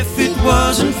 If it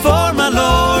wasn't for my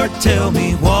Lord, tell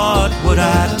me, what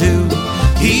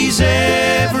He's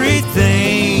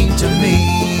everything to me.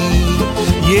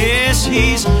 Yes,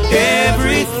 He's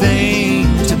everything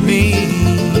to me.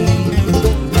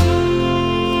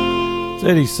 It's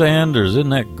Eddie Sanders. Isn't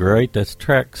that great? That's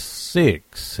track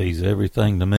 6. He's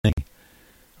everything to me.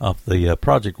 Off the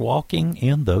project Walking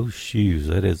in Those Shoes.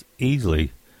 That is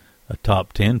easily a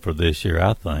top 10 for this year,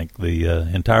 I think. The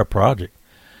entire project.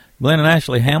 Glenn and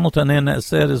Ashley Hamilton in that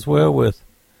set as well with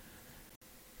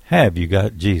Have You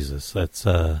Got Jesus? That's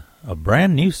a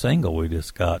brand new single we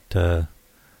just got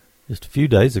just a few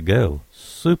days ago.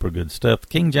 Super good stuff.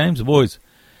 King James Boys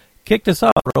kicked us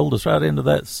off, rolled us right into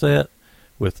that set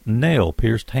with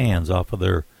Nail-Pierced Hands off of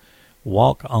their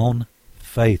Walk on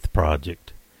Faith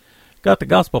project. Got the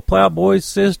Gospel Plowboys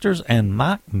Sisters and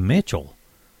Mike Mitchell.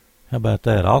 How about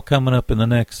that? All coming up in the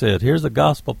next set. Here's the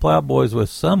Gospel Plowboys with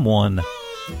Someone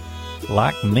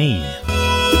Like Me.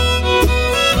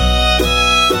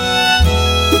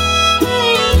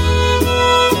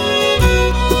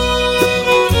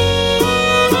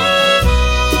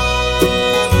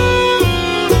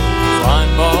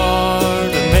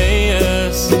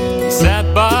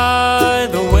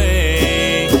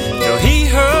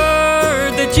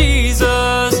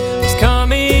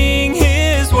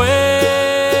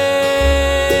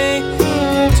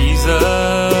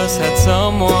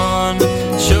 Someone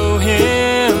show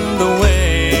him the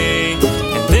way,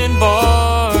 and then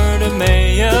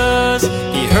Bartimaeus,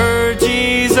 he heard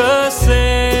Jesus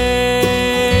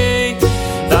say,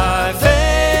 Thy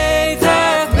faith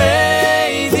hath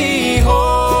made thee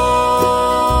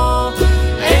whole,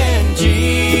 and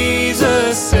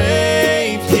Jesus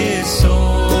saved his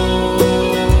soul.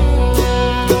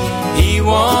 He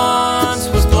once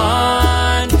was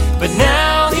blind, but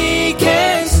now he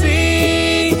can see.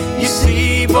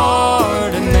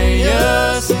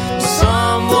 Bartimaeus,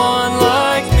 someone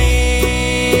like me.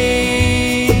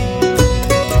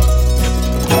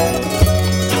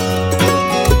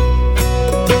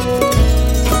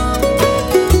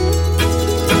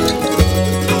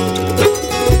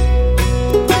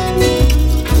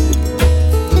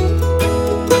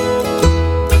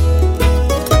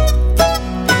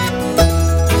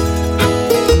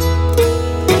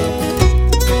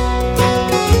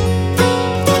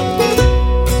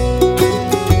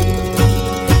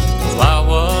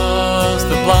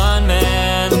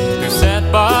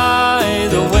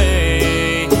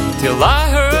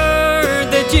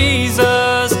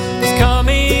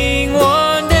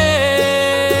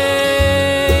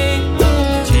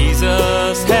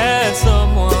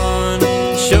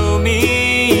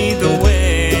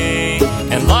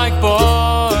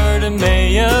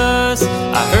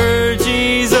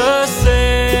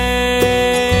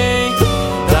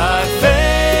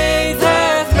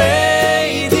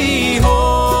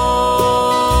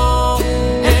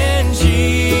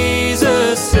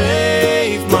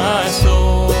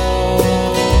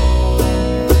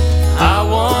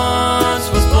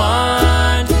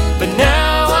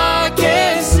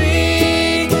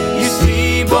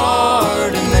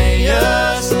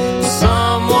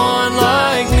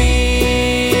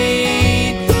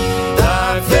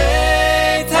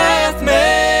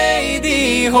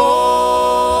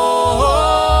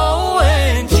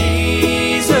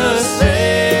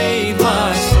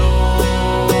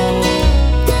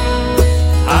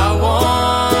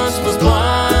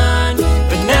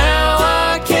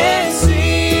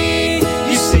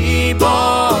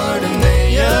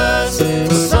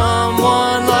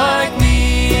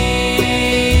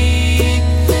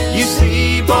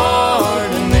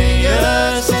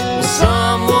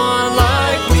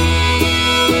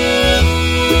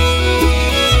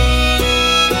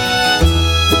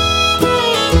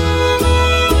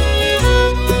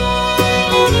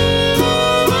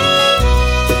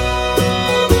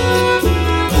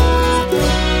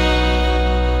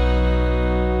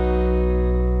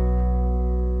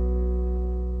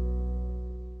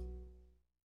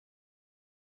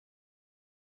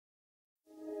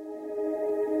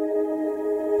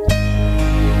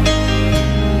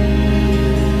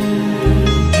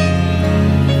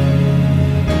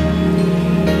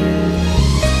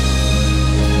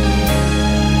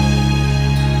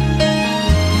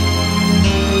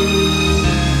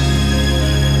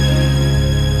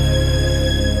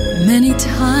 Many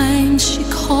times she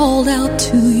called out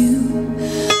to you,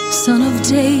 Son of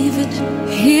David,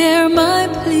 hear my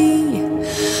plea.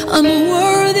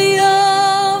 Unworthy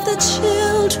of the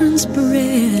children's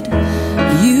bread,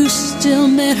 you still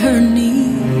met her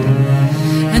need.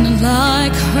 And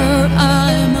like her,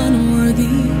 I'm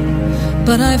unworthy,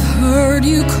 but I've heard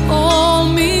you call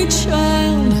me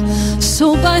child.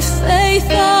 So by faith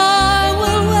I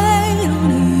will wait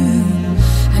on you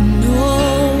and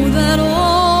know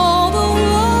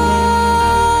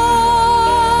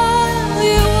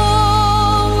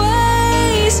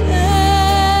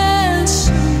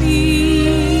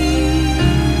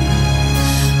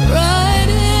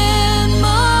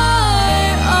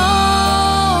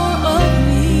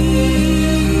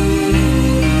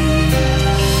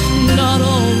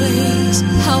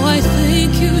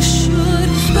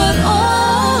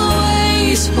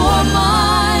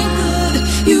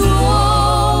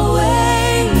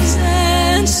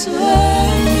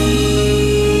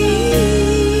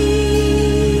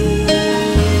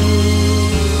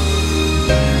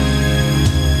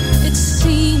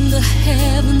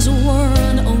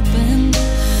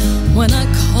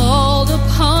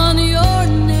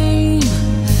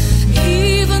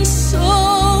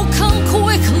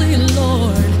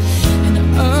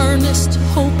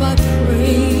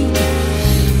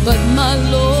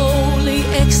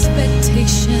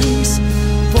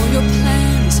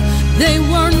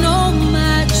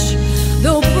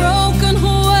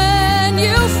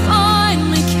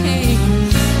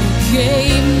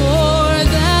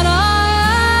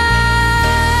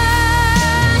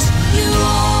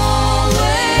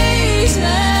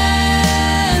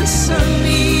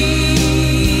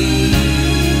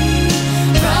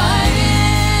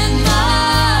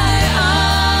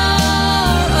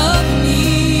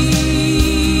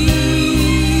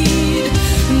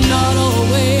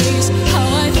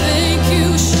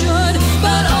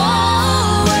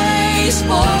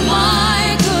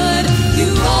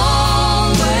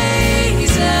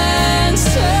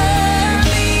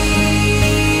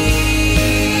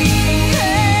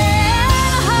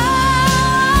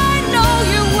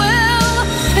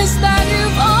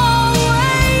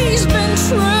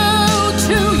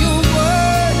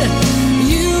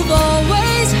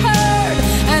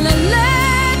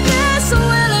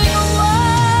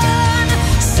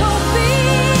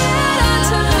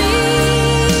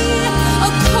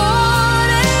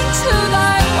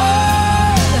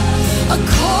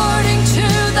according to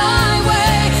thy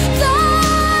way,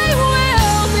 thy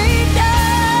will be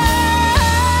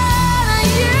done.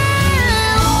 You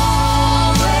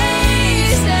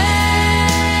always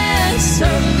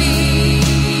answer me.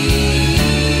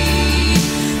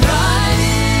 Right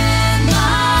in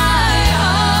my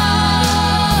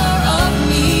hour of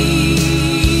need.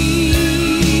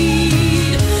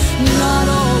 Not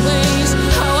always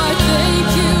how I think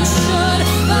you should,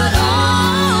 but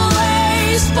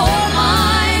always for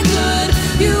my good.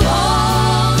 You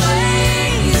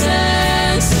always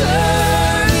answer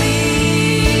me.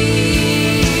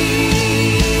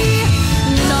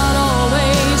 Not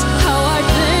always how I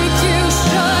think you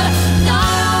should,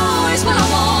 not always when I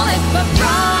want it, but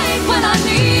right when I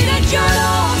need it. You're an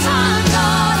all-time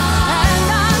God, and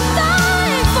I'm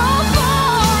thankful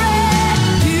for it.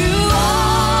 You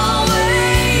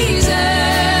always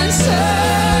answer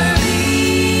me.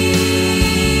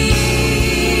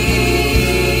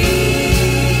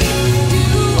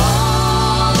 You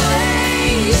always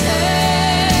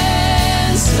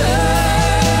answer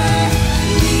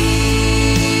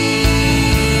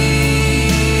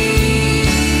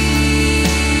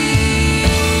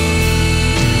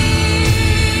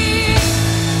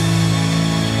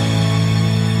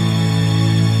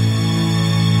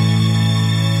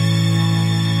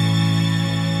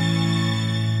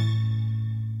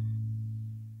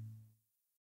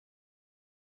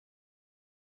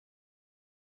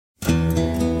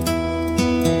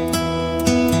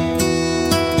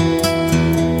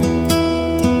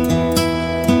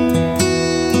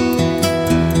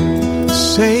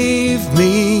Save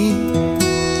me,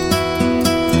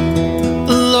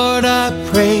 Lord, I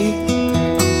pray.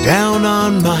 I'm down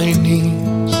on my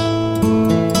knees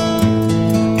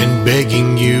and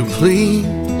begging you, please.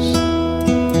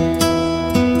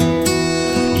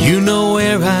 You know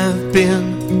where I've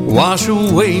been, wash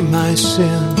away my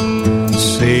sin,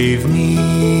 save me.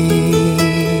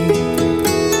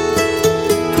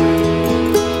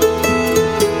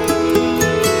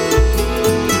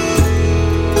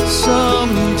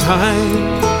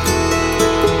 Sometimes,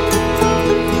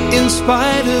 in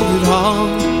spite of it all,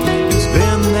 it's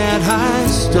then that I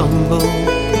stumble,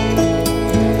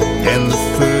 and the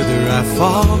further I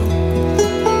fall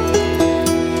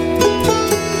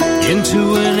into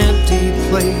an empty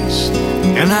place,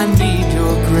 and I need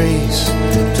your grace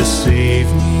to save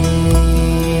me.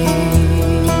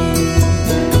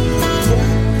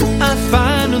 I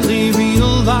finally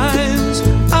realize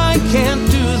I can't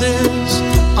do this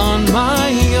on my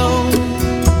own.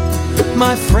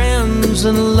 My friends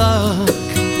and luck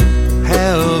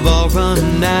have all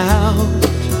run out.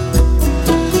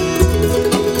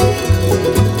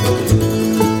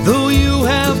 Though you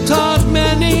have taught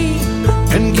many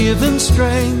and given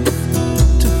strength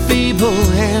to feeble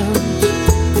hands,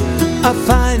 I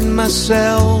find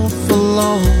myself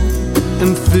alone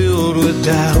and filled with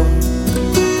doubt.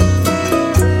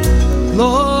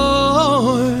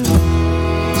 Lord,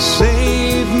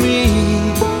 save me.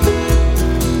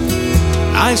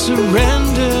 I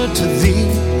surrender to thee,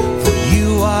 for you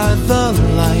are the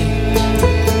light.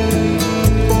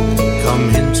 Come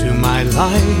into my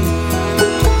life.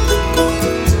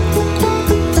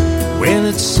 When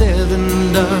it's said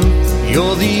and done,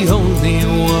 you're the only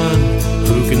one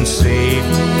who can save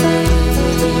me.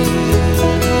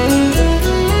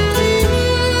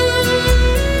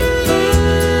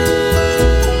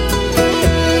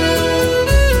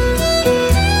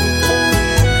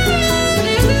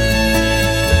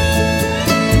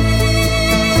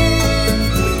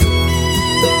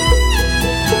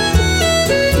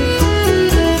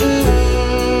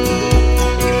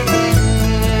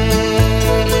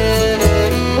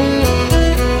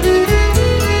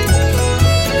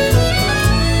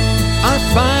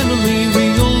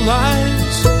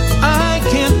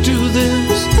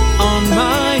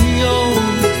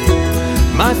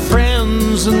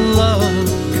 And love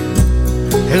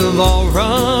have all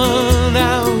run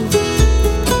out.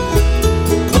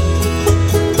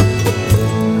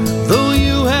 Though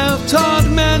you have taught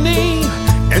many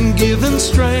and given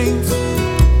strength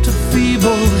to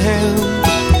feeble hands,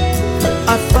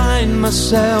 I find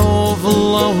myself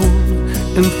alone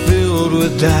and filled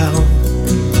with doubt.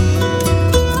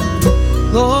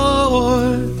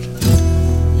 Lord,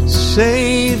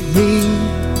 save me.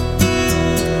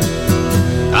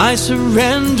 I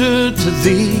surrender to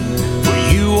thee, for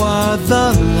you are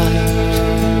the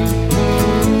light.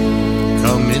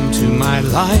 Come into my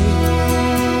life.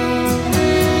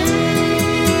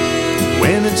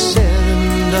 When it's said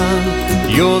and done,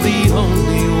 you're the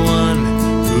only one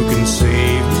who can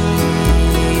save me.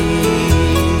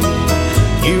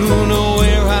 You know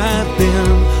where I've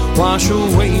been, wash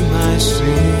away my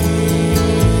sin.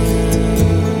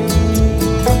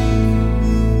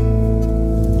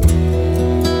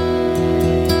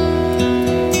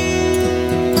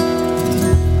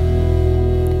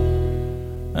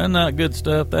 And that good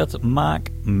stuff, that's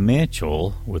Mike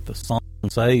Mitchell with the song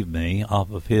Save Me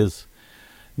off of his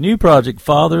new project,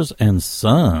 Fathers and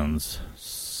Sons.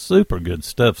 Super good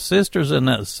stuff. Sisters in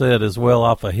that set as well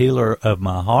off of Healer of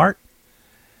My Heart.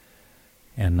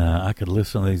 And I could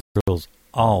listen to these girls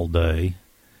all day.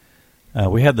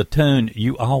 We had the tune,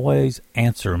 You Always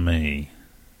Answer Me.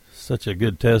 Such a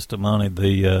good testimony.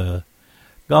 The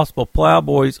Gospel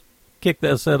Plowboys kicked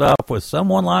that set off with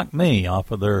Someone Like Me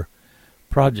off of their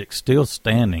project Still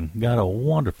Standing. Got a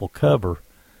wonderful cover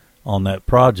on that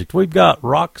project. We've got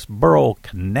Roxborough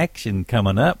Connection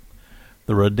coming up,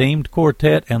 the Redeemed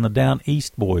Quartet, and the Down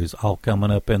East Boys all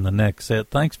coming up in the next set.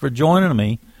 Thanks for joining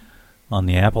me on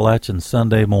the Appalachian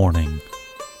Sunday morning.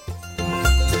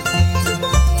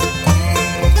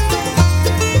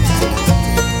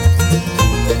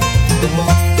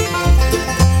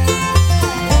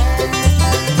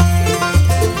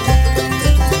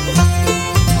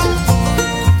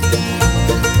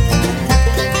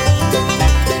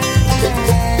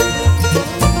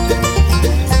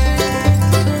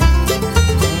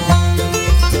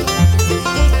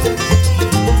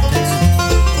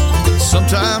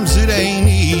 Sometimes it ain't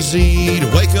easy to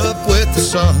wake up with the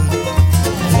sun.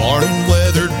 A worn,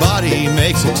 weathered body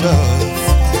makes it tough.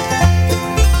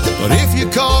 But if you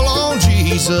call on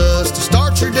Jesus to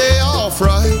start your day off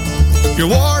right, your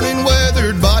worn and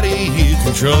weathered body you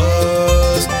can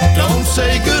trust. Don't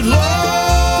say good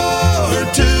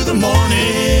Lord to the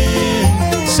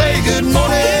morning. Say good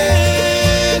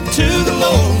morning to the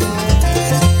Lord.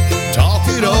 Talk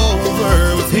it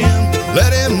over with Him.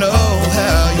 Let Him know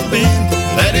how you've been.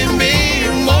 Let Him be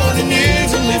your morning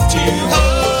news and lift you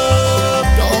up.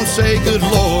 Don't say good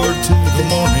Lord to the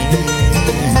morning.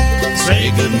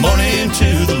 Say good morning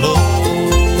to the Lord.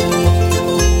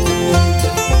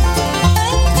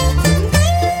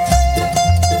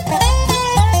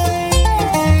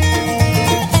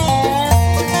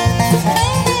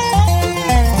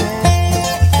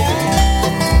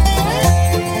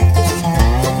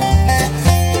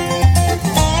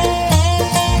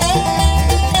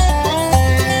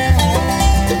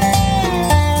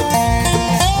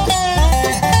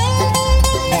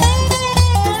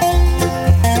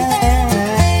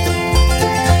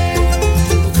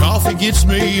 Gets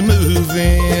me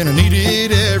moving, I need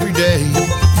it every day.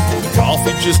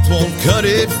 Coffee just won't cut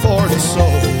it for the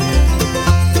soul.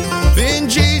 Then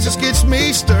Jesus gets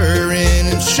me stirring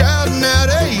and shouting out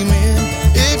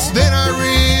amen. It's then I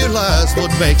realize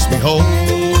what makes me whole.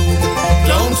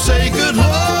 Don't say good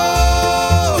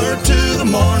Lord to the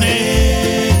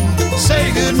morning.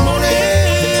 Say good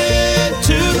morning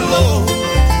to the Lord.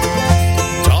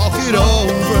 Talk it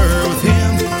over with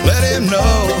Him. Let Him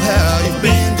know how you've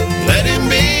been. Let Him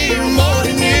be your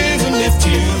morning news and lift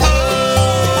you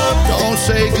up. Don't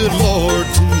say good Lord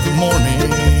to the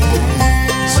morning.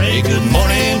 Say good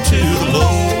morning to the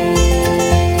Lord.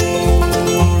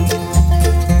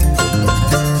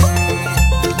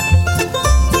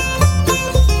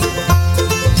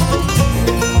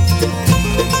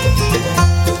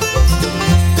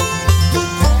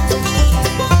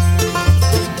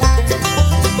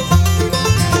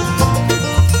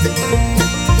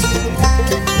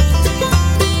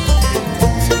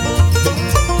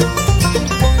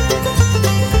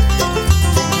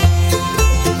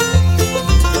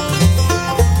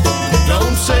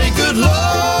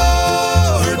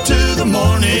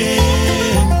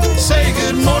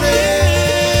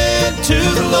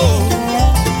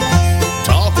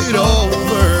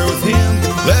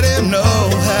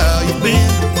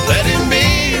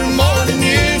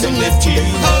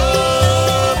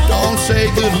 Say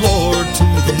good Lord to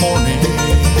the morning.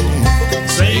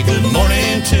 Say good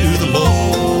morning to the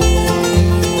Lord.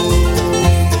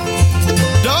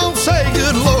 Don't say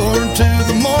good Lord to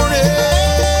the morning.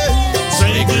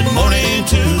 Say good morning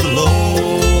to the Lord.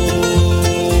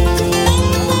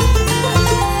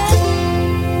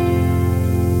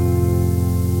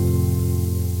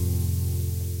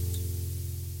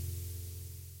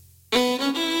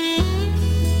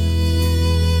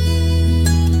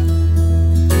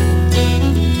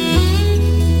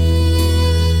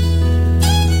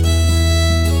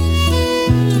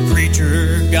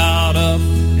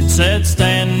 Said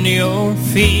stand to your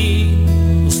feet.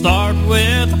 We'll start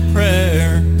with a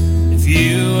prayer. If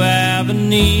you have a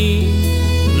need,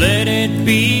 let it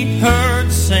be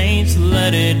heard, saints,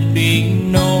 let it be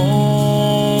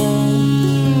known.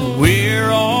 We're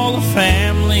all a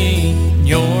family,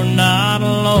 you're not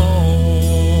alone.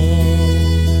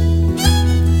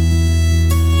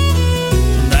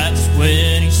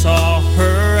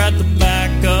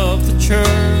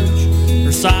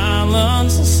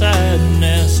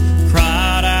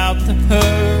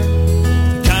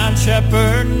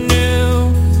 shepherd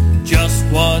knew just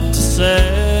what to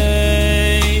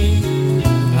say.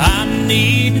 I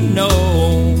need to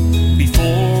know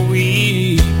before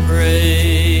we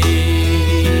pray.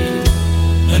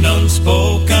 An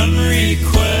unspoken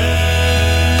request.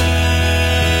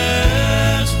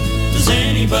 Does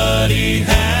anybody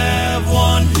have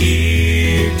one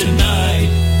here tonight?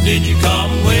 Did you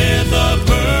come with a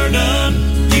burden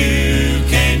you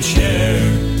can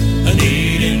share? A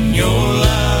need in your life.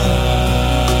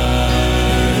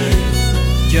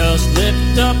 Just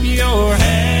lift up your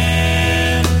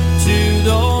hand to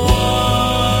the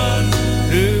one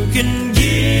who can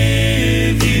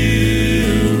give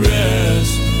you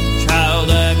rest. Child,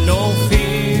 have no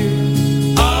fear,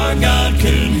 our God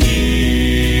can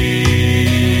hear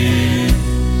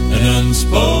an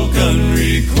unspoken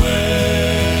request.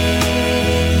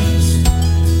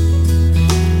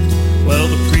 Well,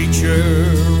 the preacher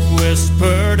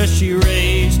whispered as she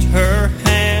raised her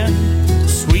hand,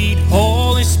 "Sweet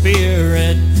Holy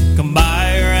Spirit, come by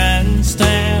her and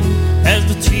stand." As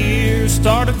the tears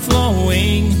started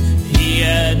flowing, he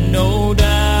had no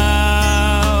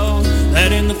doubt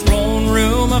that in the throne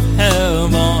room of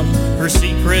heaven her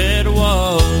secret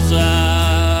was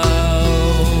out.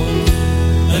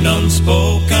 An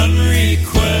unspoken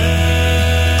request.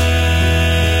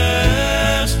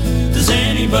 Does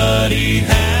anybody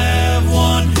have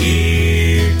one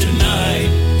here tonight?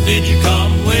 Did you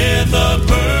come with a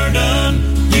burden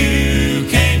you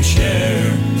can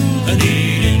share? A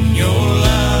need in your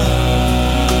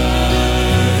life.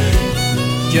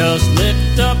 Just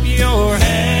lift up your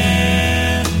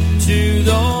hand to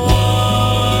the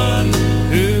one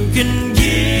who can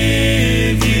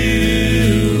give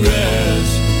you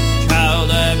rest. Child,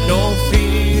 have no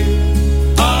fear,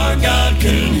 our God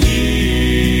can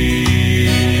hear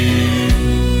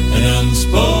an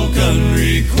unspoken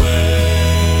request.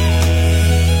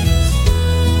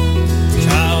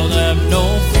 Child, have no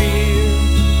fear,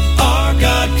 our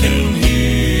God can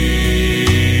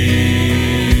hear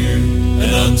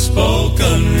an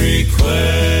unspoken request.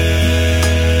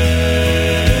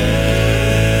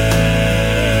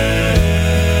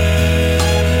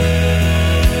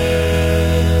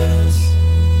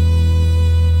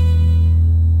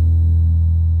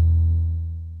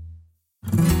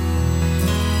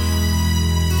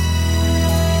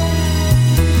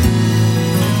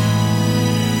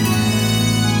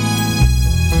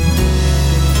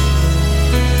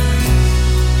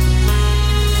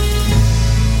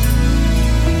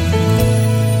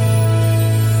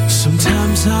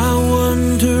 Sometimes I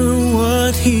wonder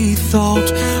what he thought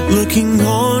looking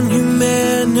on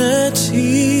humanity.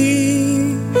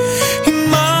 He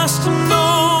must have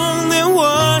known that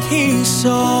what he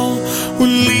saw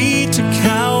would lead to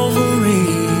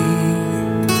Calvary.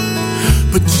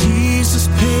 But Jesus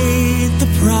paid the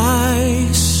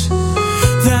price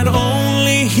that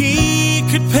only he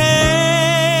could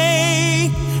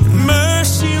pay.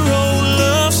 Mercy wrote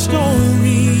love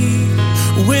story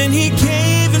when he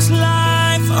gave his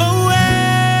life away.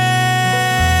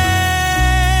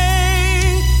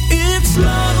 It's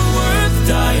love worth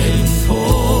dying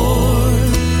for,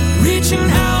 reaching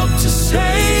out to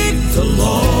save the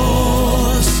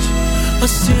lost. A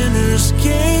sinner's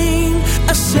gain,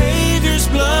 a Savior's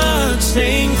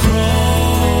blood-stained cross.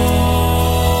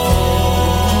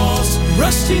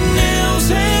 Rusty nails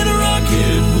and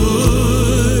rugged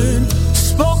wood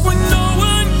spoke when no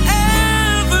one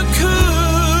ever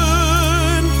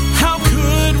could. How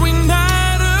could we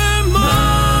matter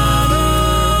more?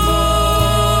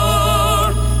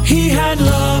 He had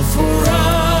love for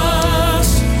us,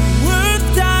 worth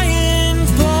dying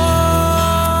for.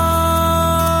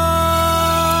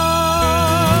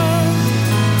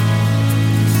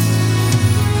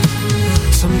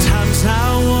 Sometimes I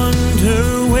wonder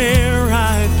where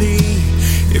I'd be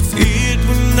if it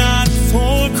were not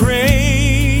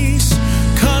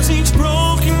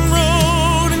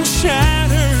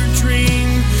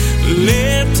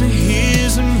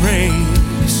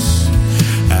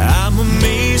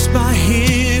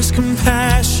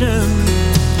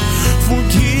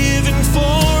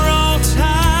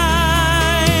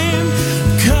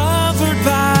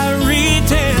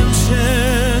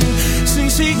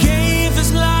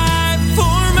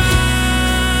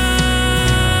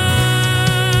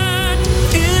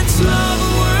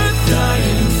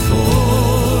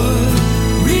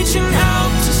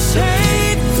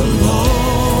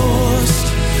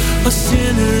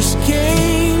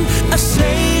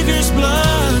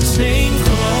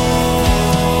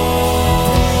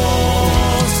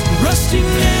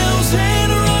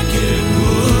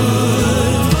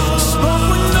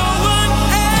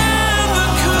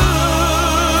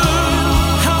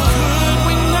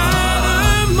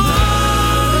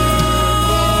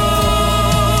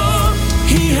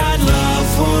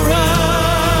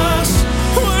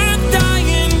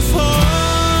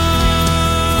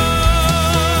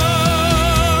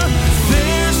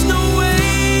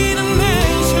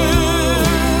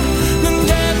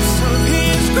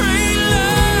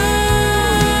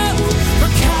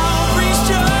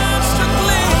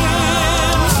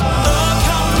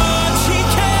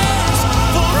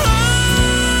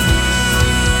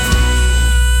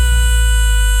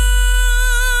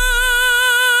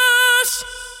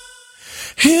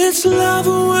Is love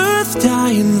worth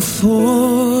dying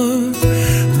for?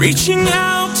 Reaching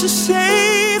out to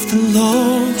save the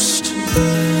lost.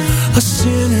 A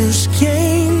sinner's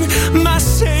gain, my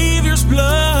Savior's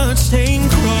blood-stained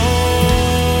cross.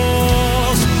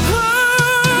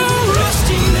 Oh,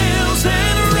 rusty nails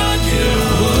and rugged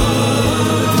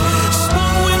wood,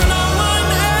 spun when no one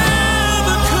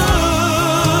ever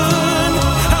could.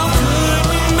 How could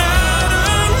we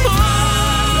matter more?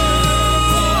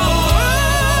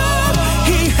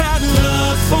 He had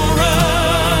love for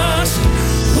us,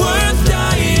 worth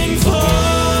dying for.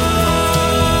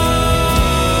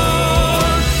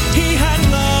 He had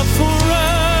love for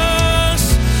us,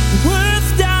 worth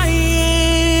dying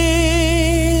for.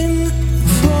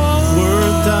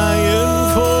 Worth dying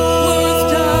for.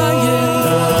 Worth dying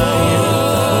for.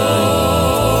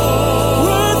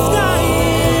 Worth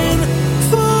dying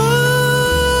for.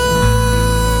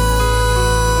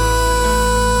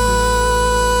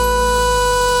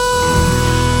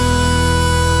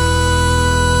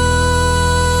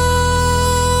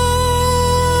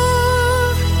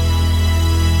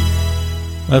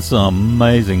 That's some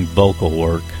amazing vocal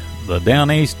work. The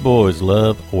Down East Boys,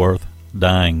 Love Worth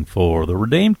Dying For. The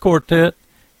Redeemed Quartet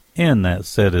in that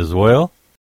set as well.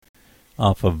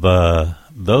 Off of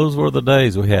Those Were the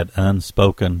Days, we had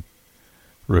Unspoken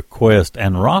Request.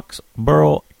 And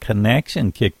Roxborough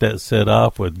Connection kicked that set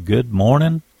off with Good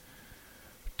Morning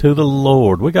to the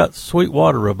Lord. We got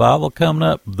Sweetwater Revival coming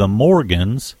up, The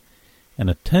Morgans, and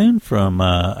a tune from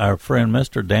our friend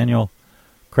Mr. Daniel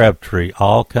Crabtree,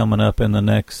 all coming up in the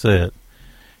next set.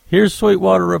 Here's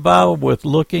Sweetwater Revival with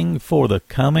Looking for the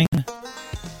Coming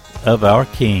of Our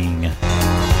King.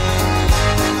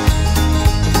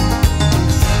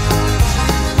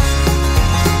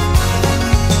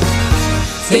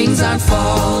 Things aren't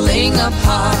falling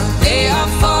apart, they are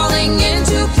falling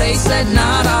into place. Let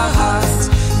not our hearts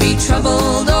be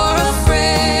troubled or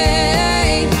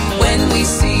afraid. When we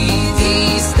see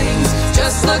these things,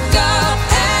 just look up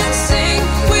and sing.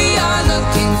 We are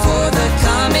looking for the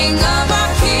coming of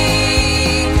our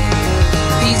King.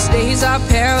 These days are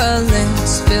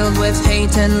perilous, filled with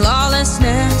hate and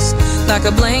lawlessness, like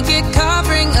a blanket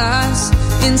covering us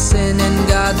in sin and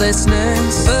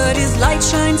godlessness. But His light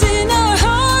shines in our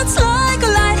hearts like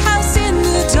a lighthouse in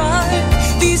the dark.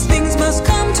 These things must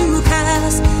come to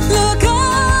pass. Look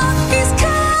up, He's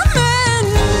coming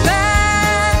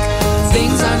back.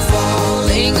 Things aren't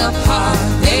falling apart,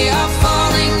 they are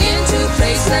falling into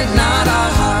place. Let not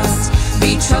our hearts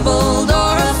be troubled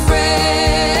or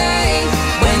afraid.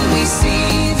 When we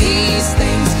see these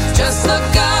things, just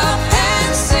look up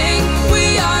and sing.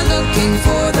 We are looking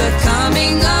for the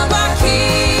coming of our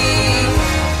King.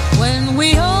 When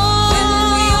we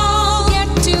all get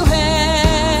to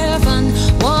heaven,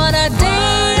 what a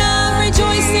day of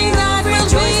rejoicing that will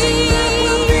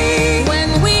be. When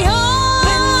we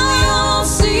all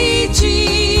see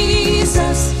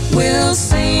Jesus, we'll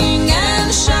sing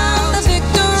and shout the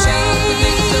victory.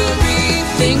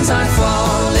 Things aren't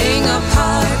falling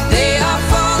apart, they are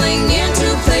falling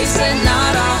into place. Let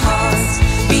not our hearts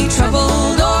be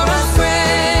troubled or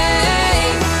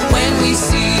afraid. When we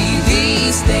see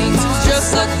these things,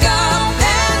 just look up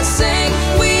and sing.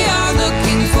 We are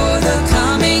looking for the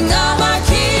coming of our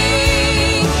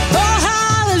King. Oh,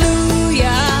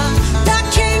 hallelujah, the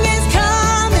King is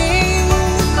coming.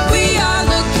 We are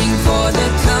looking for the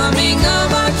coming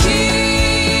of our King.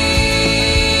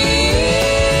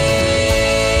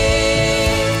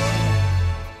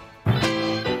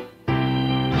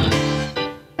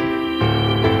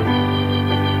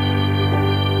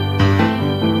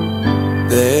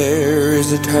 There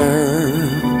is a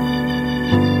term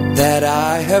that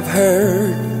I have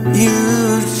heard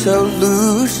used so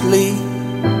loosely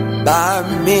by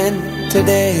men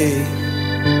today.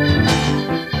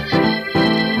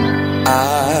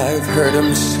 I've heard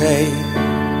them say,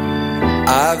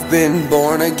 I've been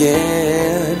born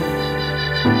again,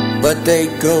 but they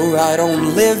go right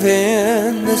on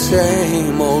living the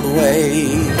same old way.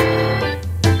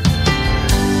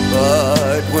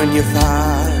 But when you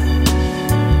find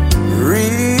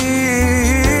real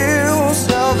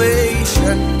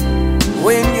salvation,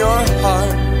 when your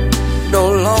heart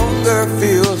no longer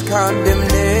feels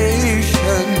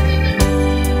condemnation,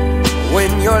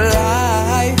 when your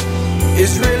life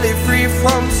is really free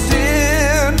from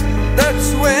sin,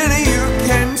 that's when you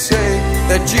can say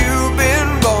that you've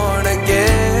been born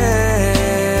again.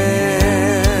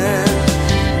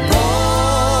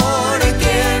 Born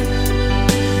again,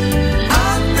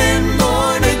 I've been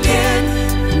born again.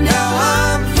 Now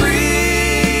I'm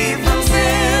free from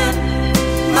sin.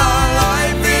 My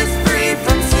life is free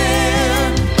from sin.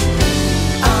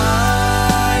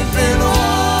 I've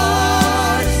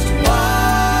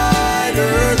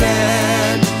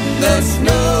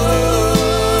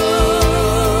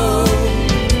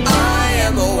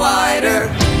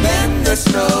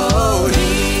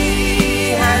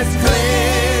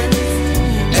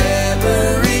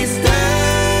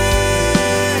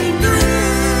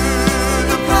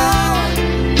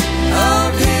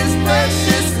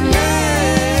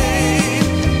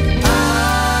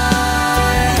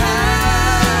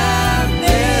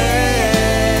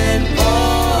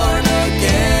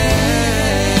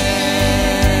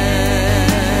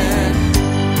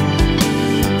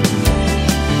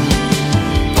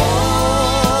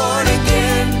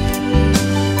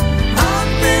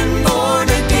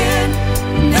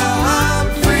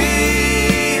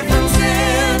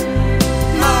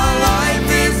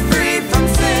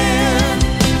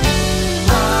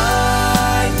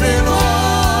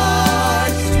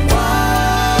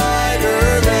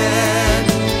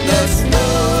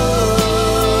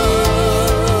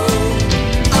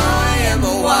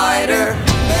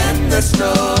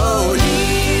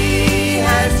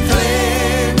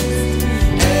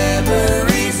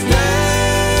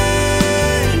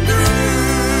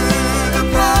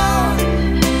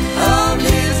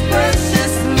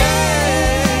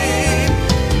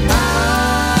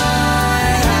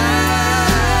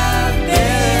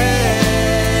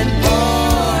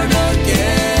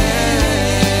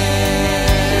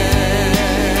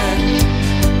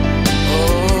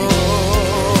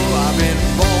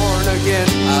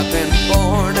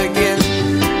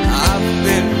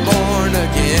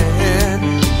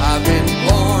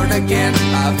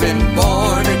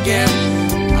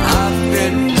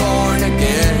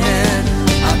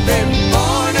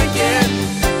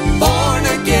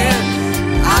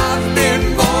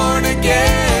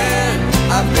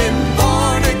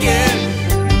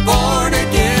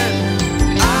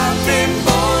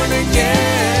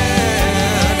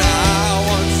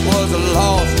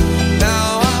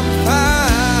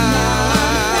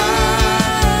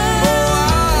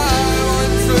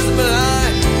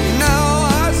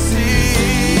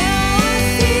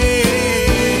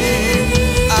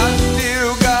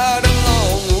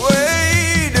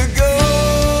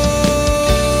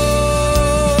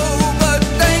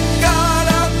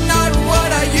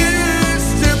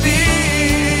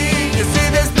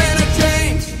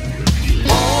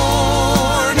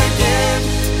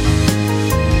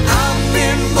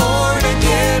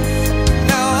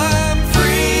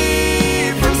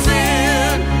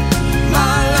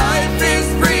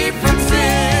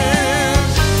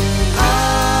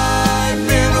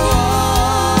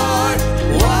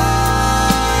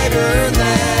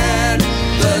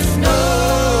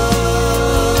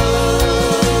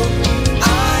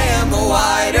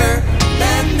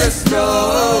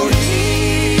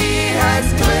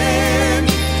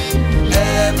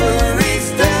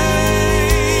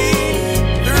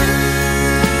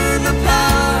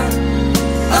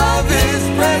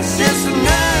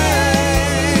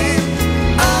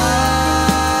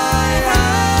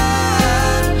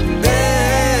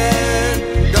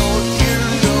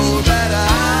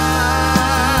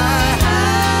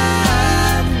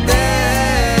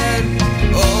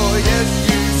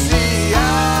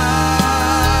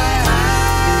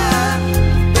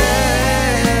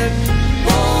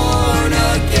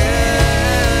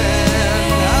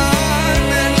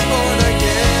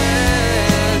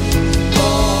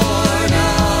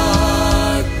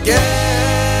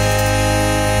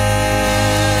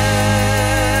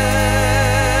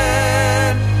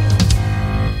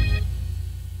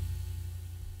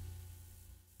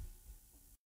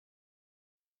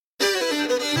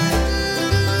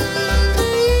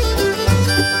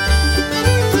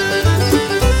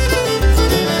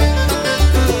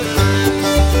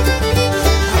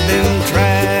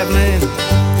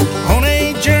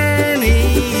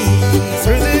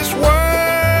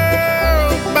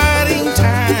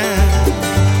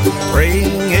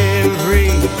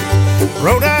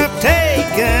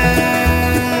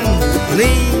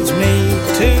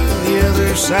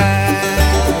side.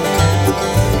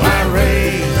 My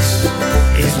race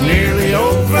is nearly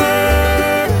over.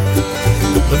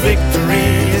 The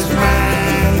victory is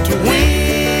mine to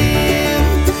win.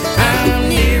 I'm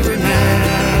nearer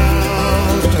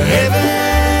now to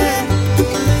heaven,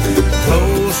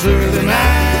 closer than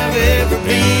I've ever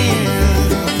been.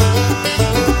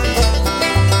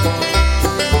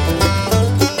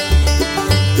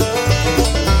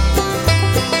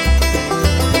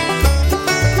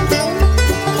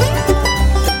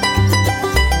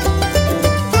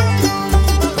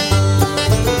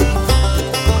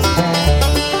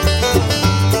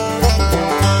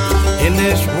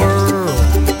 This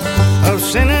world of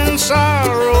sin and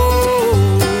sorrow,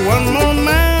 one more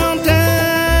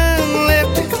mountain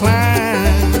left to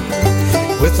climb.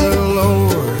 With the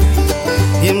Lord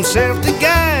Himself to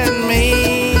guide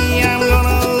me, I'm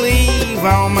gonna leave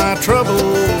all my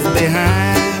troubles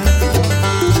behind.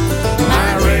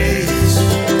 My race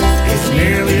is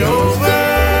nearly over.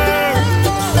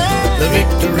 The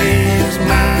victory is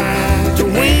mine to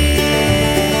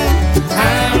win.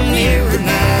 I'm nearer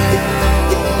now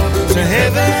to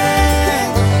heaven,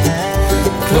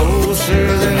 closer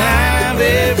than I've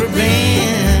ever been.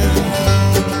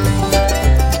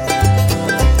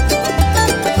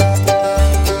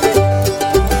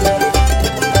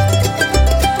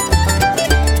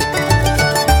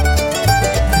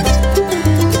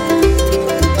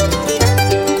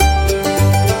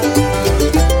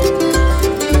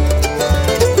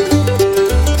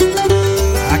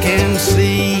 I can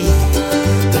see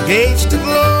the gates to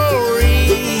glory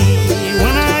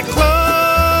when I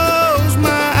close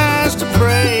my eyes to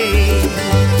pray.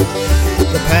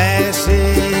 The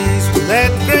passage to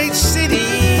that great city,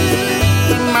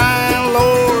 my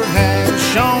Lord has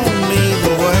shown me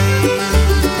the way.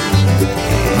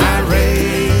 My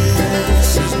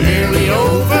race is nearly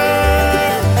over.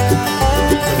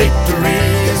 The victory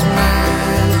is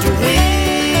mine to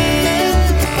win.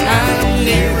 I'm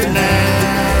nearer now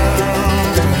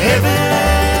to heaven,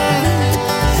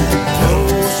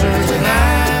 closer than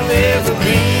I've ever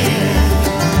been.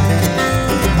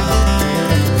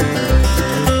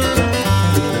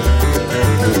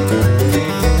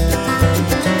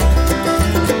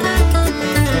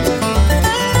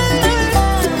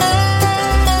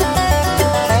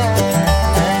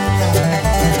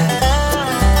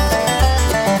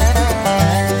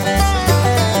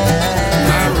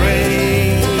 My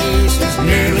race is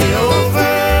nearly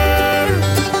over.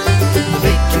 The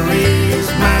victory is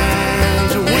mine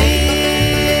to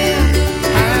win.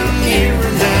 I'm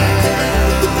nearer now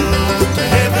to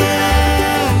heaven,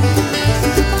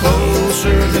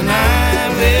 closer than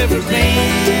I've ever been.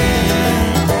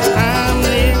 I'm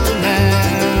nearer now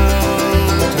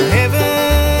to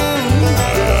heaven,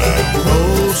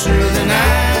 closer than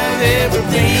I've ever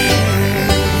been.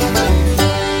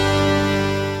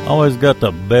 Always got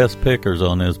the best pickers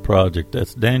on this project.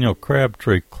 That's Daniel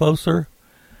Crabtree, Closer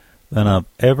Than I've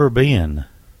Ever Been.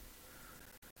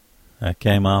 That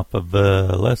came off of,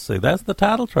 let's see, that's the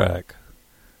title track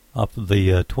off of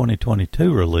the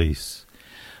 2022 release.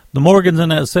 The Morgans in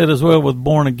that set as well with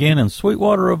Born Again and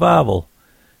Sweetwater Revival.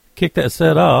 Kick that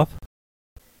set off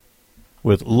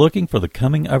with Looking for the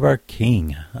Coming of Our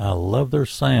King. I love their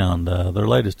sound. Their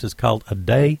latest is called A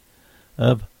Day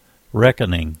of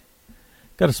Reckoning.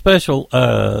 Got a special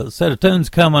set of tunes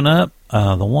coming up.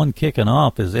 The one kicking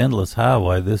off is Endless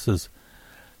Highway. This is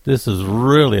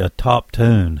really a top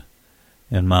tune,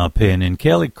 in my opinion.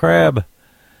 Kelly Crabb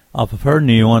off of her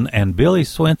new one, and Billy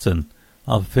Swenson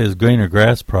off of his Greener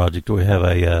Grass project. We have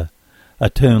a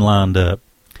tune lined up.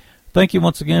 Thank you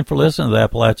once again for listening to the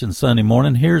Appalachian Sunday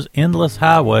Morning. Here's Endless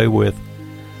Highway with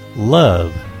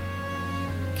Love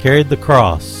Carried the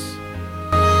Cross.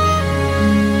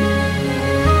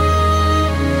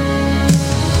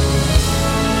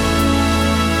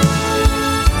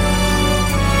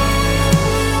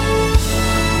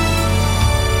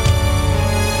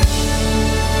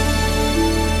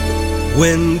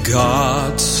 When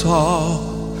God saw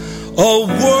a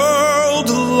world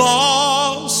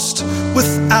lost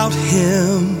without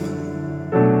Him,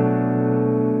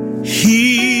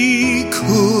 He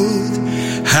could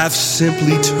have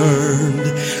simply turned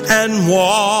and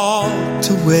walked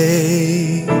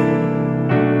away.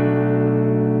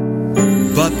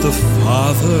 But the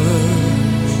Father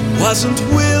wasn't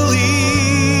willing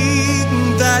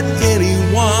that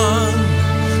anyone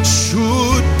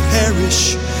should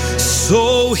perish,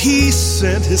 so He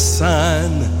sent His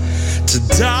Son to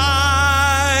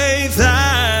die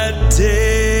that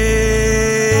day.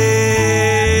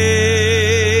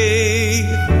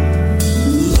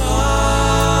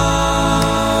 Love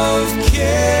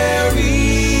carried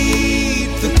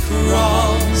the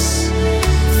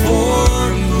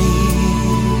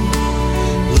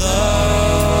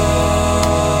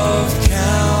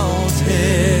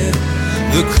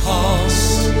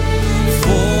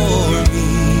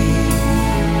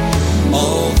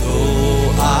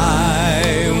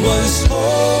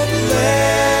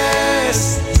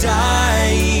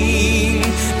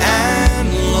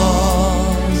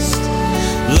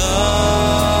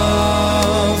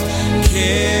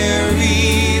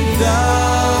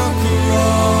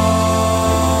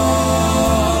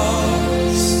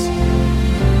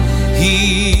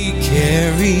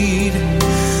carried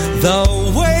the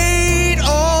weight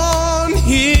on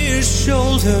his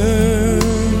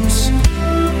shoulders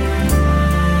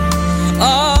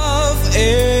of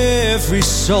every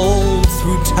soul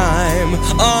through time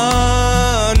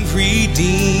unredeemed.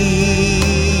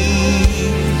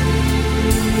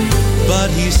 But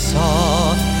he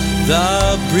saw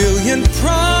the brilliant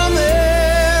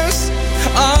promise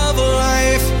of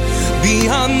life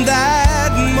beyond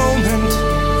that moment,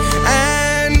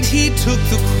 and he took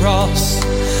the cross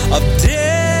of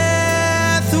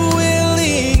death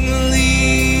willingly.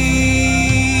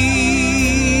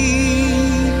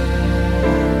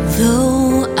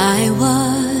 Though I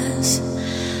was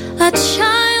a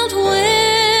child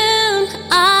when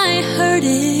I heard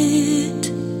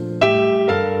it,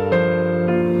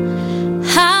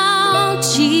 how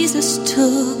Jesus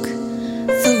took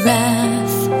the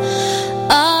wrath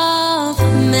of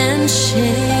man's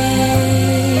shame.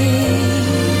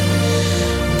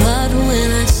 But when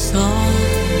I saw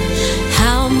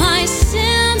how my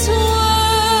sins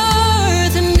were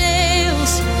the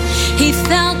nails he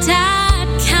felt at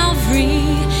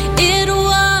Calvary, it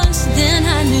was then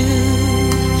I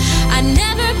knew I'd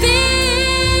never be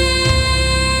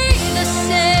the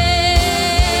same.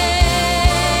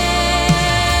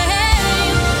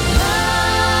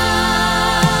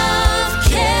 Love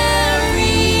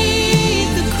carried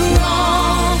the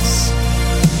cross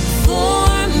for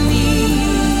me.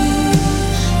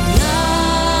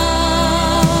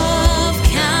 Love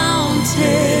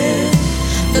counted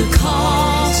the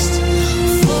cost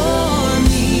for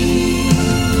me.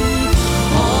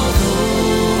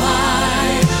 Although I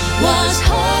was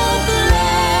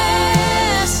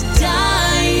hopeless,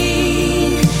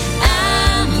 dying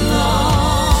and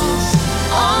lost.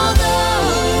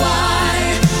 Although I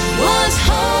was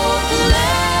hopeless,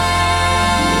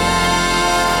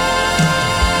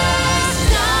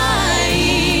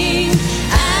 dying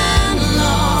and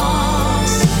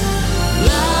lost,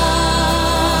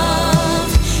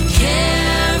 love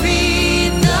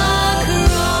carried the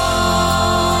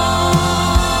cross,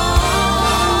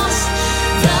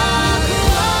 the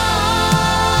cross.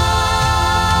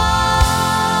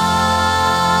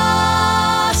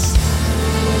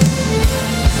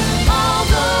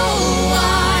 Although I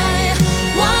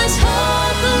was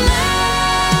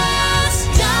hopeless,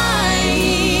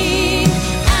 dying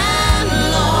and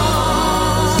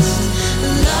lost,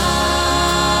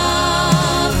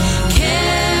 love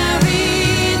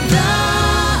carried the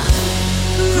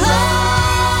cross.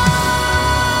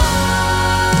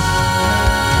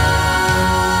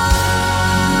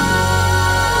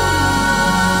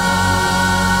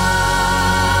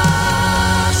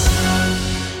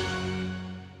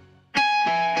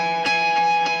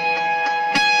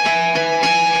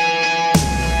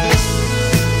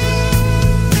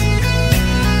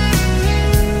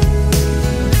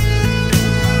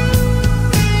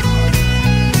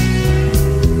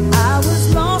 I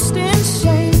was lost in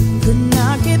shame, could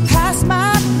not get past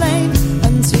my blame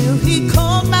until he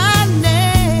called my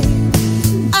name.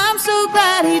 I'm so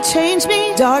glad he changed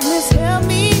me. Darkness held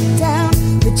me down,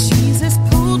 but Jesus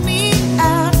pulled me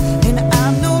out, and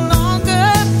I'm no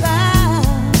longer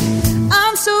bound.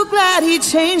 I'm so glad he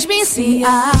changed me. See,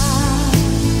 I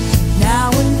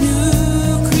now a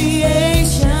new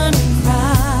creation in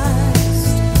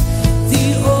Christ.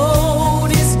 The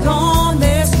old is gone,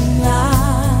 there's new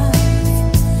life.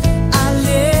 I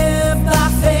live by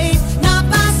faith, not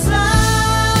by sight.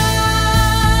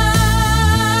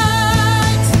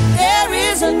 There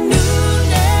is a new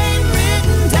name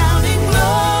written down in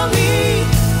glory,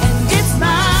 and it's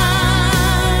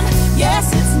mine. Yes,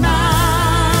 it's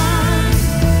mine.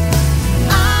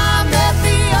 I met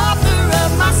the author of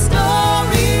my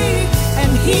story,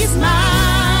 and he's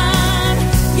mine.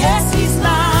 Yes, he's mine.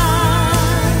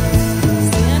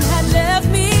 Sin had left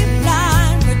me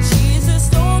blind, but Jesus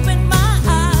opened my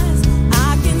eyes.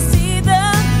 I can see the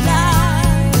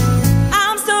light.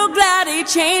 I'm so glad he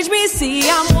changed me. See,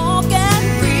 I'm walking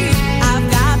free. I've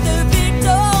got the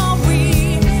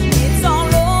victory. It's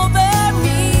all over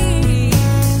me.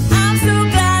 I'm so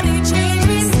glad he changed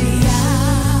me. See,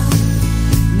 I'm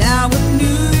now a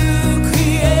new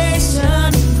creation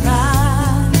in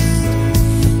Christ.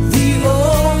 The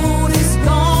old is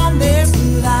gone, there's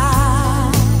new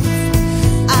life.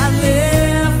 I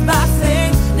live by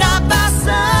faith, not by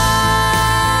sight.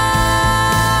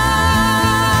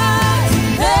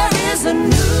 There is a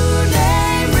new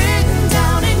name written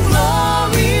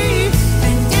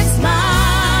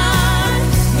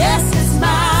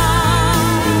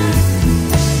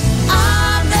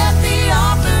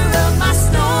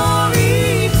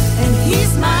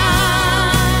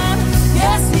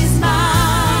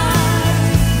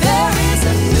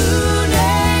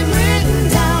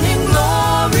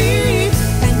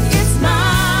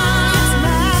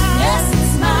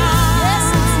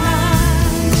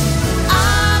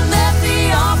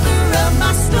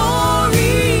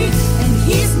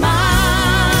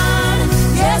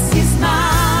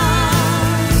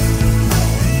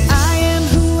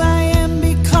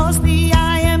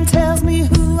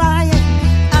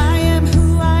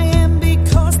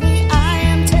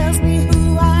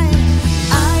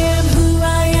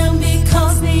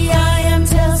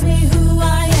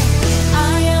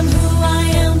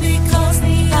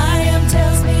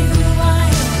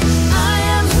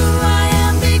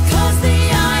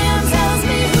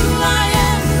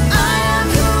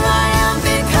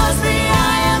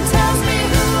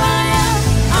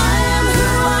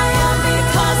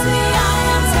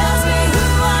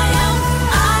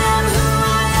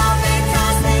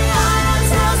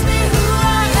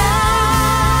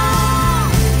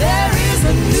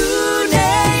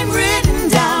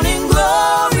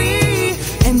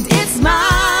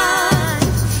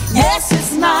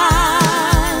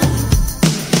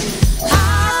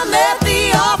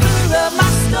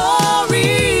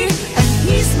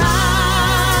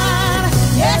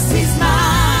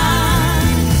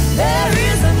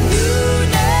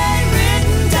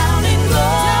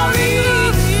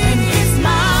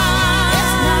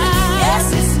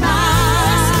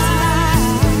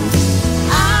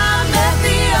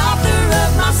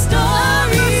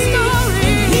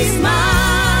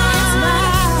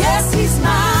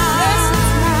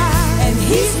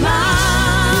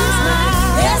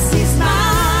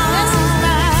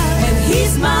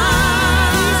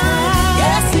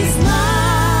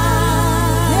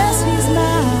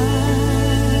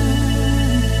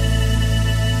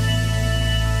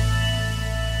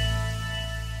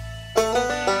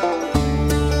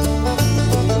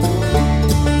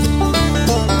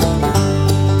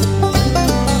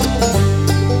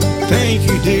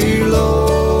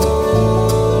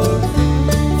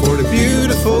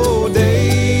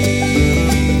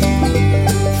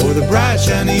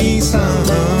Chinese sun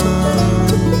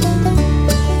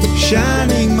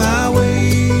shining my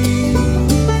way.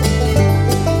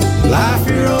 Life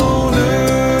here on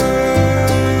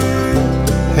earth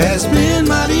has been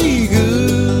mighty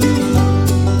good,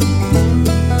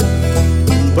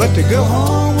 but to go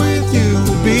home with you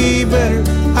would be better,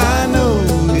 I know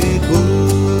it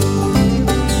would.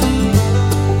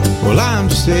 Well, I'm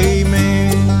just a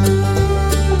man,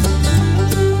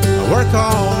 I work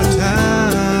all the time,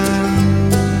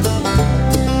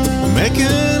 making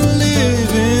a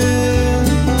living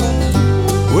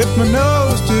with my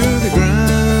nose to the ground.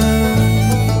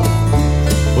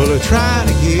 Well, I try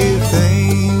to give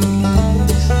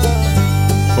thanks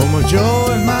for my joy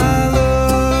and my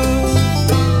love,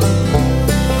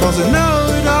 'cause I know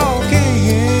it all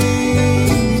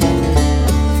came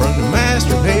from the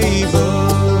master above.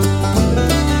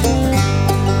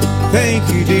 Thank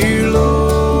you, dear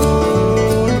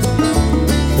Lord,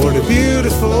 for the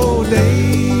beautiful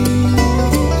day,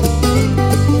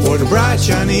 for the bright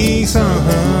shiny sun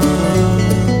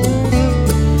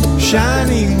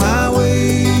shining my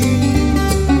way.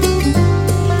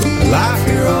 Life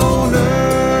here on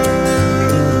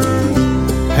earth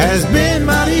has been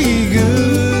mighty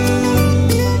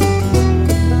good,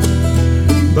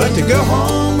 but to go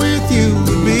home with you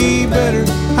would be better,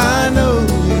 I know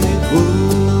it would.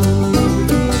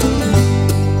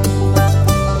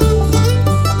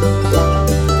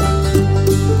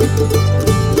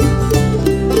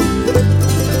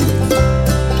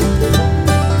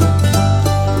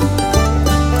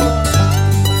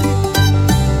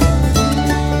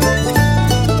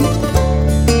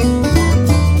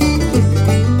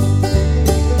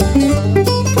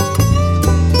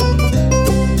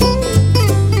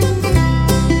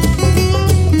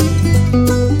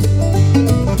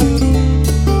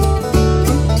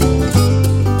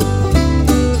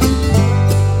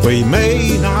 You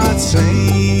may not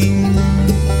sing,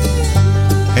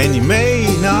 and you may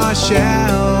not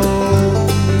shout,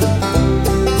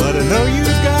 but I know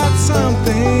you've got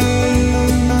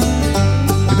something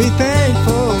to be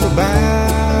thankful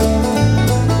about.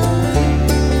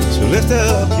 So lift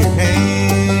up your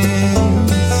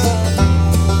hands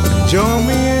and join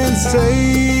me and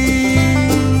say,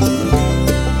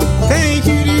 thank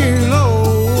you, dear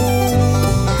Lord,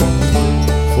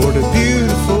 for the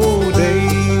beautiful day.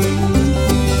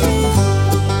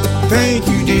 Thank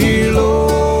you, dear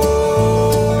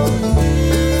Lord,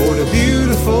 for the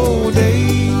beautiful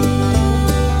day,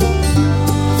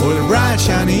 for the bright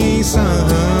shiny sun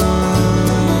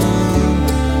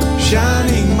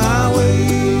shining my way.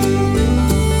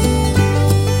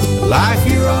 Life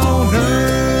here on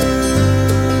earth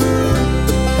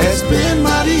has been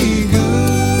mighty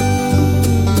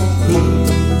good,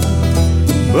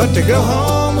 but to go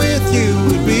home with you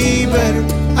would be better,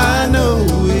 I know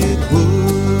it would.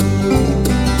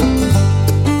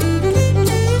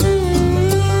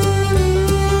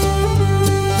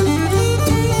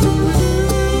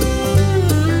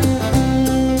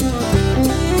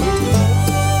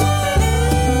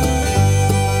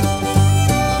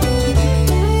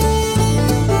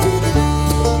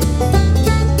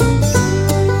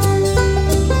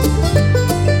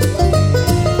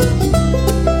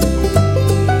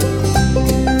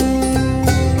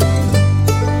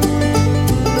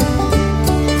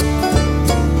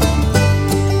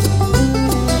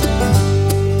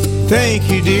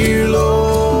 Thank you, dear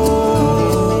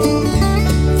Lord,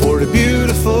 for the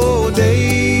beautiful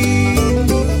day,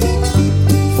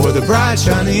 for the bright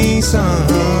shiny sun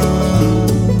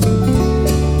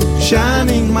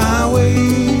shining my way.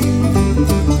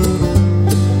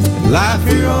 Life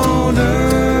here on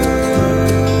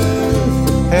earth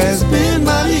has been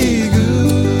mighty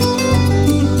good,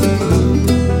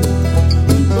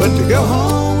 but to go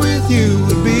home with you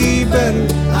would be better,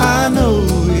 I know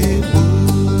it would.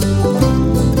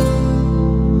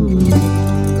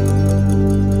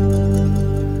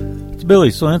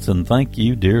 Billy Swenson, Thank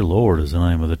You, Dear Lord, is the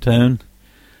name of the tune.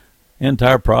 The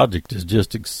entire project is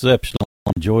just exceptional.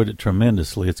 I enjoyed it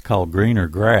tremendously. It's called Greener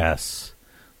Grass.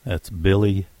 That's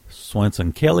Billy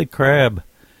Swenson. Kelly Crabb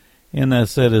in that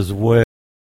set as well.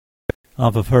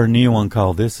 Off of her new one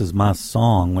called This Is My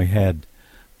Song, we had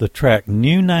the track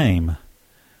New Name,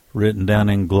 Written Down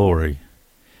in Glory.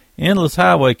 Endless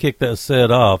Highway kicked that set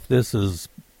off. This is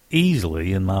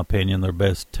easily, in my opinion, their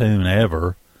best tune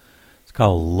ever. It's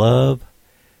called Love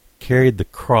Carried the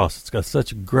Cross. It's got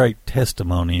such a great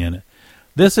testimony in it.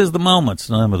 This Is the Moment's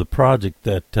the name of the project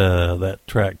that that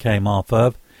track came off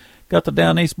of. Got the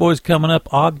Down East Boys coming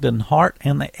up, Ogden Hart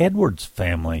and the Edwards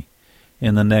family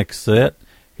in the next set.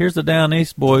 Here's the Down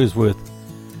East Boys with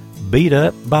Beat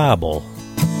Up Bible.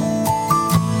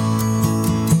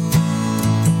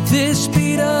 this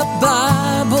beat up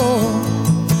Bible,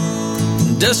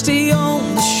 dusty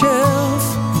on the shelf,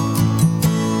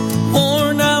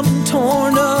 worn out and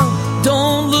torn up,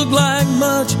 don't look like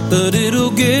much, but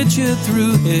it'll get you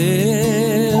through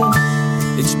hell.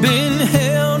 It's been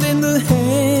held in the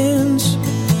hands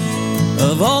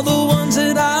of all the ones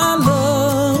that I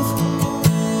love.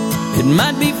 It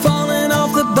might be falling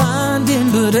off the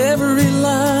binding, but every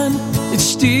line, it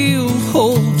still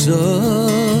holds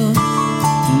up.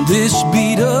 This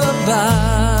beat up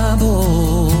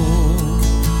Bible,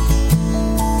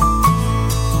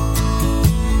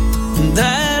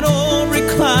 that old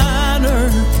recliner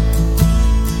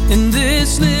in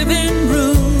this living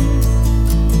room,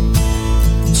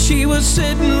 she was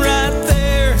sitting right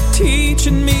there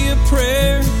teaching me a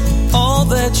prayer, all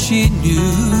that she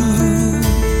knew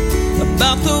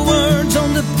about the words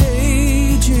on the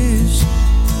pages,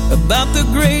 about the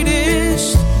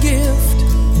greatest gift.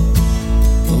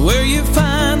 Where you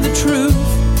find the truth,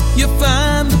 you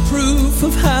find the proof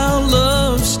of how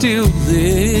love still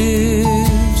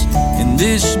lives in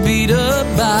this beat up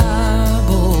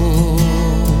Bible.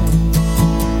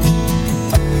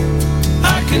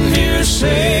 I can hear her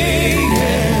saying,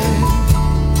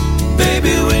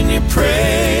 baby, when you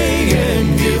pray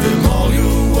and give him all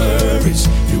your worries,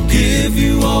 he'll give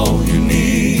you all you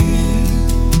need.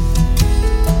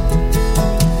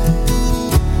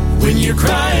 When you're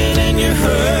crying and you're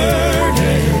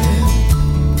hurting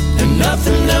and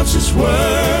nothing else is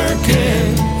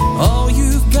working, all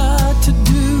you've got to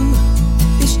do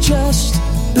is just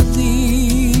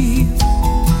believe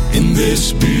in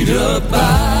this beat up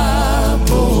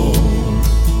Bible.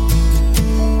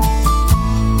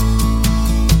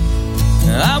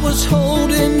 I was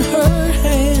holding her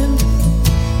hand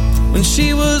when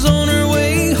she was on her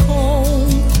way home.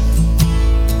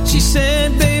 She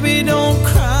said, baby, don't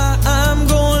cry, I'm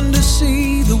going to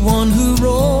see the one who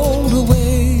rolled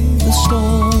away the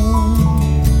stone.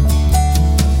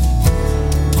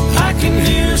 I can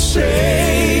hear her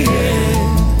saying,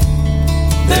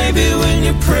 baby, when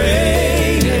you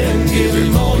pray and give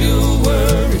him all your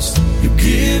worries, he'll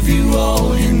give you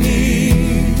all you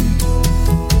need.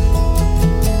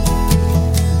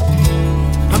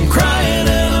 I'm crying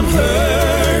and I'm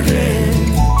hurting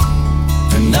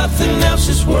and nothing else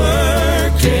is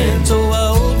working. So I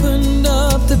opened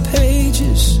up the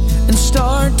pages and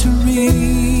start to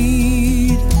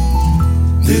read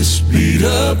this beat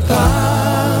up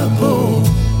Bible,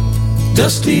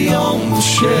 dusty on the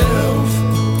shelf,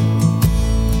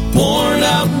 worn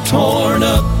out and torn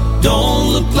up, don't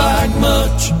look like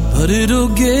much, but it'll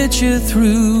get you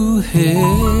through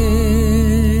hell.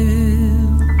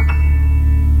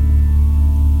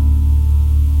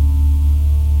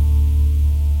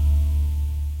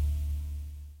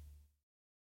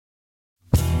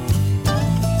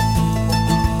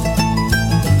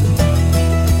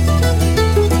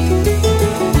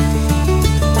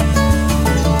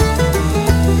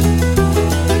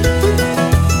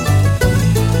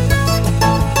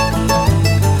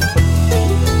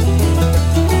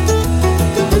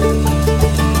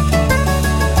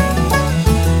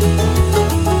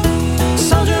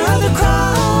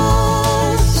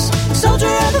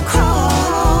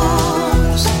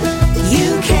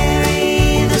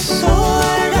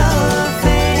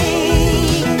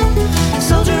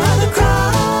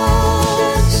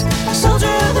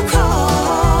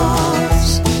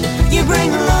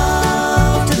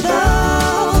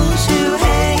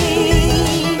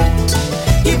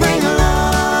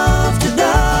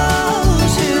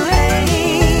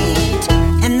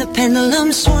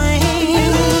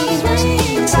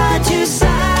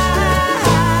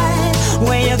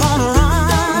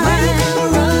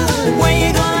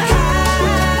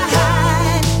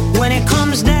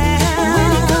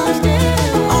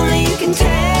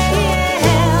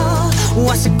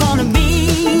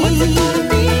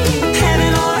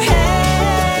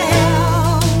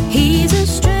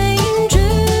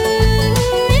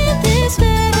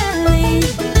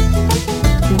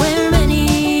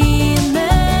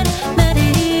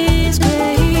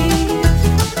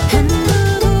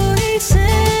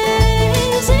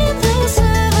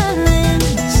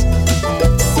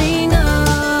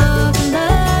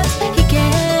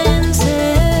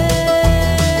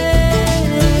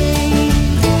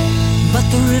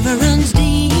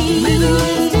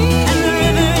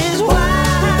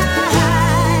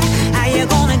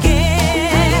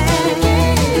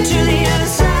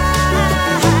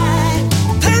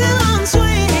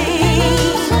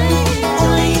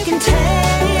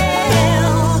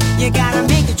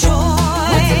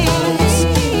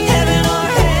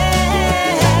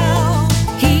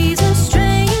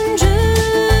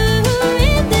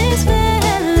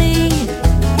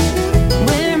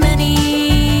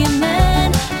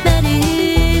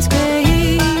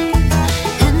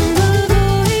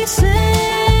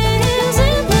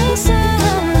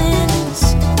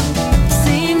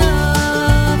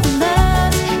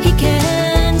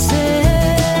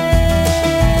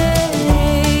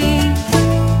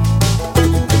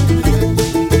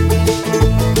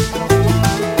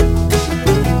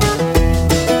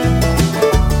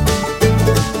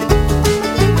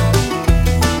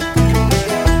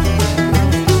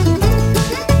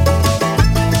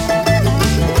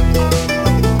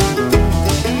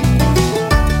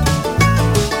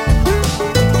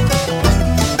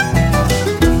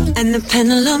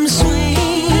 Pendulum swings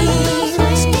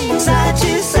side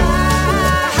to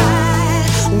side.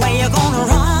 Where you gonna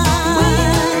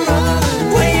run?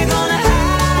 Where you gonna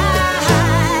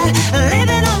hide?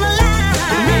 Living on the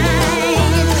line.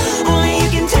 Only you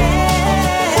can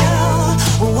tell.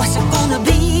 What's it gonna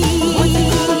be?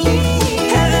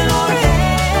 Heaven or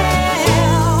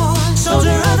hell?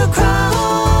 Soldier of the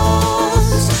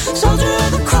cross, soldier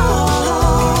of the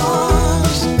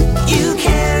cross. You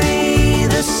carry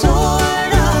the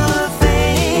sword of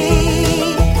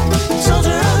faith.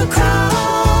 Soldier of the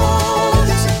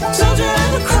cross, soldier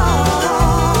of the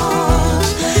cross.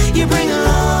 You bring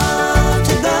love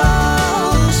to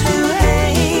those who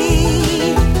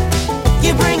hate.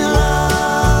 You bring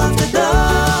love to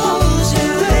those who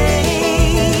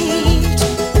hate.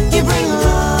 You bring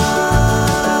love.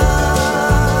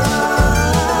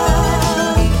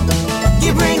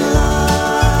 You bring love.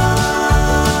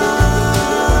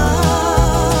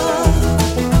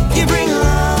 You bring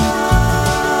love.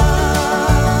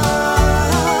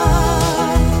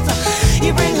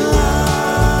 You bring love.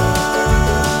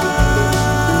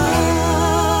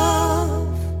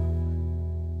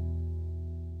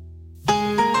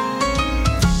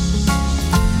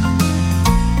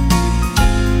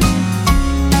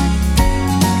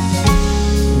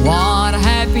 What a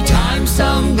happy time,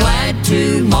 some glad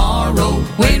tomorrow,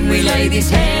 when we lay these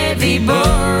heavy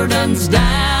burdens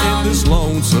down In this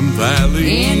lonesome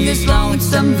valley, in this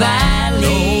lonesome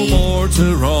valley. no more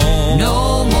to roam.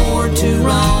 No more to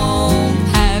roam,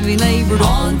 having labored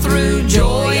on through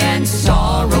joy and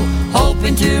sorrow,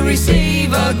 hoping to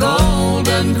receive a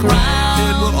golden It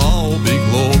crown. will all be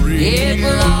glory. It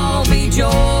will all be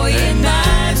joy in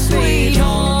that sweet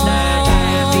home, that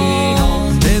happy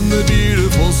home. In the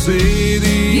beautiful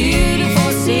city,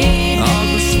 Beautiful city, of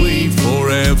the sweet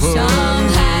forever. some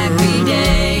happy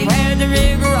day, where the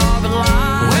river of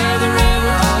life, where the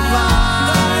river of life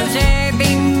goes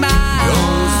ebbing by.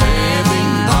 Goes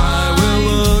ebbing by. We'll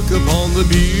look upon the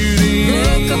beauty.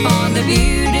 Look upon the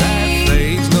beauty That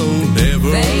fades no never.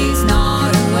 fades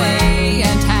not away,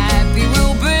 and happy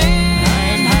we'll be,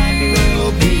 and happy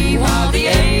we'll be while the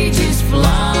ages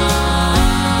fly.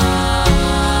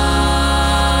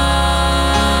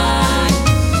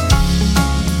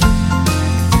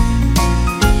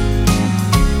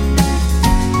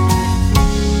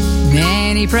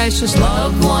 Many precious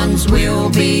loved ones will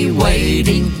be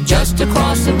waiting just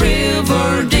across the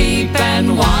river deep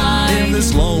and wide. In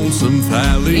this lonesome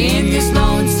valley, In this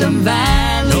lonesome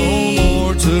valley, no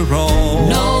more to roam.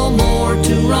 no more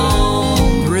to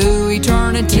roam. Through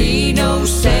eternity, no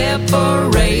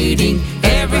separating.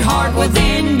 Every heart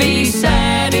within be It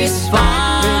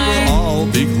satisfied. will all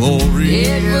be glory.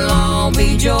 It will all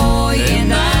be joy in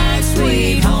that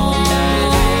sweet home,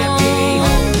 that happy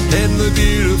home. In the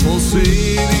beautiful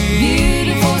city,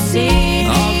 Beautiful city,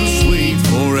 of the sweet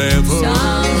forever.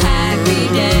 some happy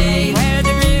day, where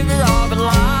the river of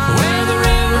life, where the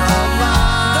river of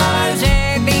life goes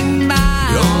ebbing by.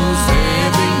 Goes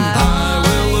ebbing by.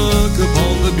 We'll look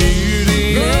upon the beauty.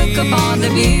 Look upon the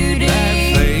beauty That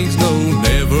fades no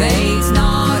never. fades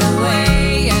not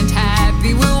away, and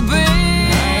happy we'll be,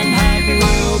 and happy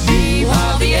we'll be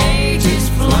while the ages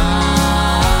fly.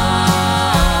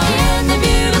 In the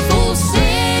beautiful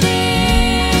city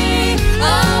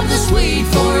of the sweet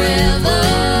forever,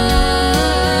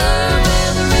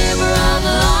 where the river of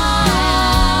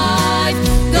life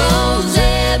goes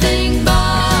ebbing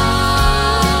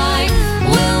by,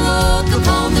 we'll look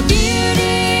upon the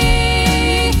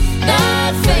beauty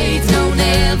that fades no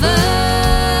never,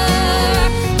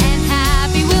 and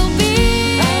happy we'll be,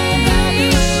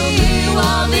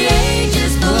 while the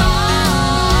ages fly,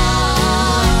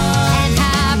 and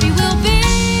happy we'll be,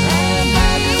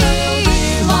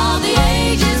 while the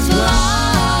ages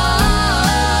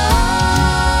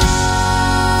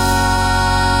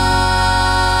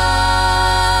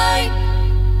fly.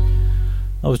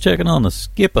 I was checking on the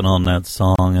skipping on that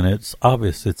song, and it's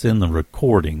obvious it's in the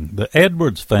recording. The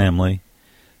Edwards Family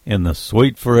in the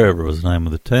Sweet Forever was the name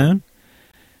of the tune.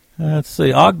 Let's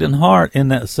see, Ogden Hart in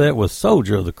that set was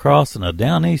Soldier of the Cross, and the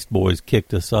Down East Boys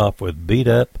kicked us off with Beat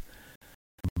Up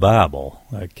Bible.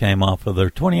 That came off of their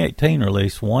 2018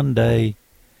 release, One Day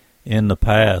in the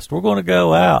Past. We're going to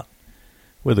go out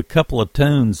with a couple of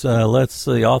tunes. Let's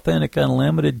see, Authentic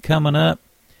Unlimited coming up,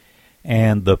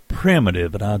 and The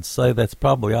Primitive, and I'd say that's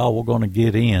probably all we're going to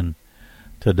get in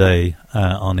today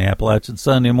on the Appalachian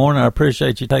Sunday morning. I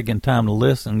appreciate you taking time to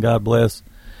listen. God bless.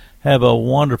 Have a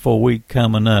wonderful week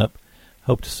coming up.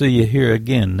 Hope to see you here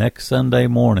again next Sunday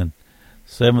morning,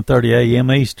 7:30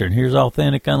 a.m. Eastern. Here's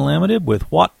Authentic Unlimited with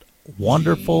What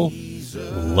Wonderful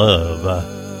Love.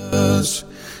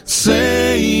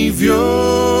 Savior,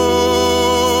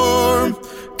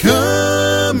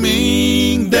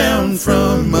 coming down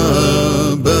from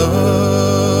above,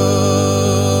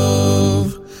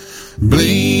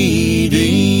 bleeding,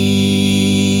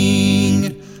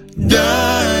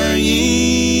 dying.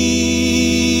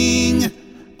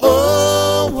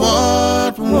 Oh,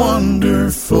 what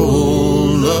wonderful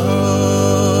love.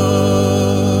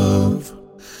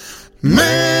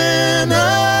 Man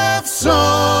of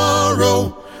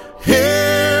sorrow,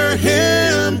 hear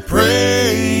him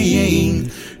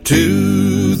praying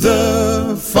to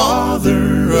the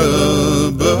Father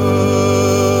above.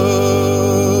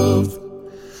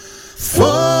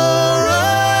 For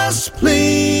us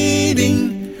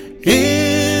pleading,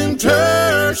 interceding,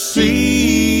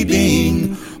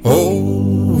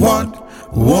 oh, what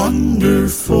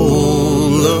wonderful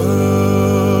love.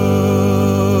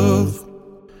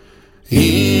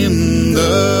 In the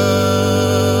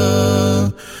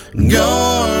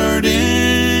garden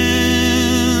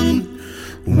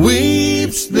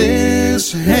weeps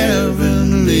this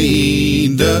heavenly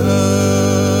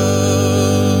dove,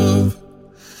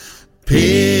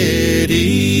 pity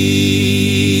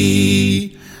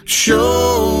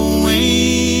showing,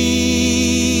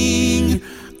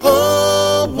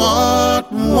 oh, what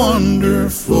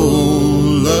wonderful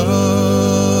love.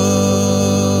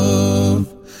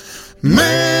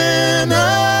 Man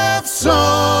of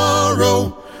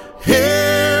sorrow,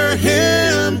 hear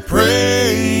him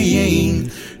praying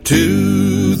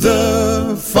to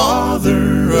the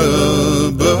Father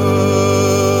above.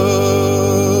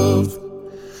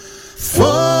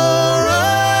 For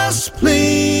us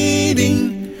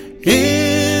pleading,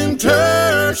 interceding,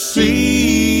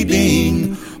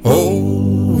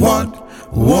 oh, what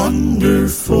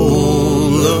wonderful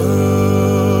love.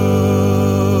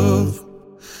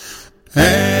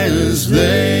 As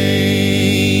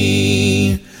they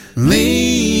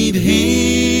lead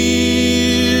him,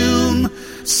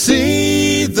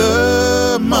 see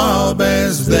the mob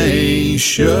as they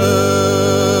shove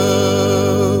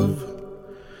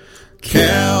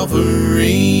Calvary's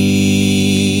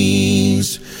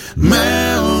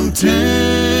mountain.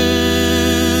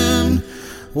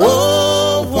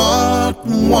 Oh, what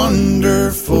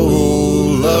wonderful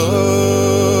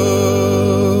love.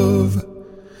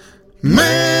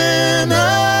 Man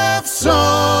of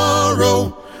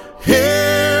sorrow,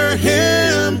 hear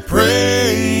him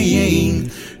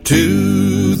praying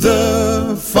to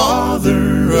the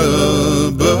Father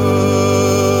above.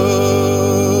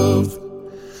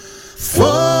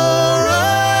 For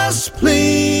us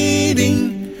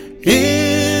pleading,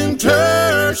 interceding,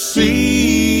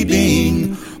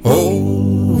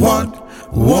 oh, what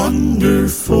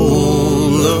wonderful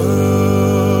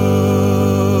love.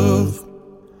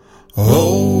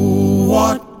 Oh,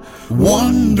 what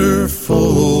wonderful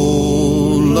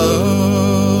love.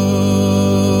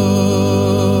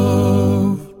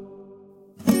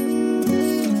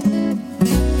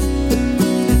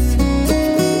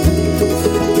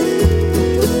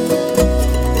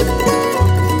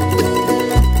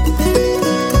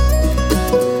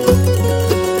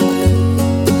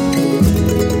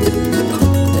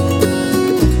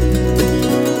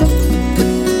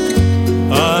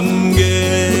 I'm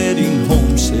getting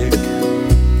homesick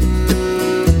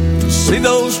to see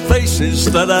those faces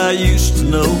that I used to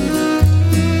know,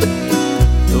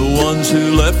 the ones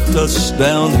who left us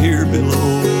down here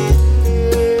below.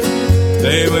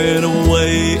 They went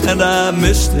away and I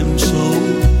missed them so.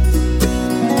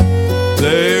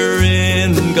 They're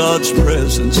in God's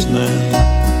presence now.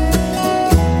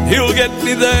 He'll get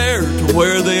me there to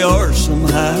where they are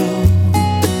somehow,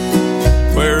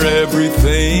 where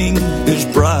everything is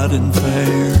bright and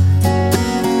fair,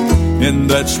 in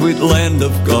that sweet land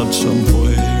of God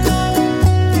somewhere.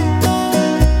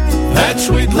 That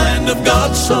sweet land of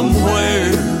God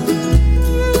somewhere.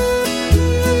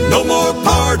 No more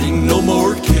parting, no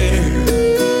more care,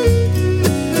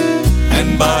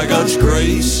 and by God's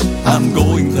grace I'm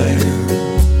going there,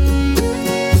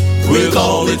 with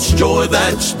all its joy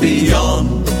that's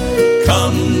beyond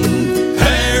compare.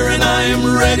 And I am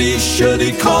ready should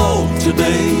he call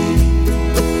today.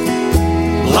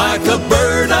 Like a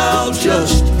bird I'll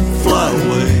just fly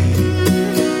away,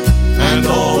 and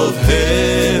all of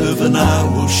heaven I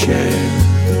will share,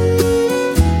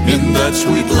 in that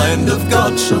sweet land of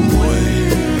God somewhere.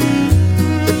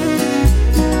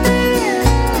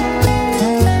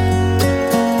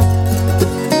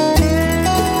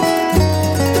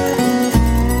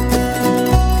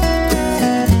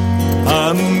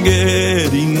 I'm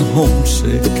getting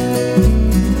homesick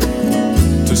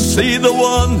to see the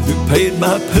one who paid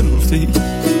my penalty,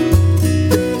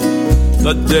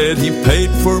 The debt he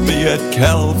paid for me at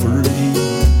Calvary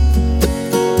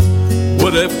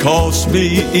would have cost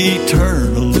me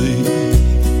eternally.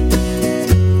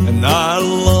 And I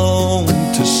long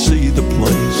to see the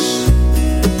place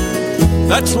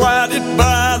that's lighted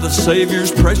by the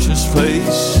Savior's precious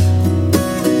face,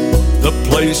 the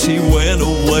place he went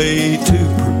away to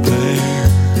prepare,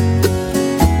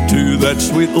 to that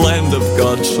sweet land of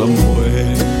God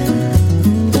somewhere.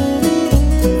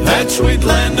 That sweet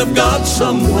land of God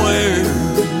somewhere.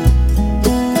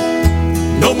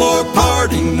 No more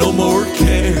parting, no more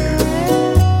care.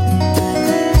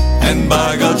 And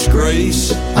by God's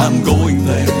grace, I'm going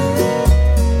there,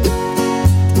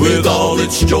 with all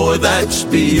its joy that's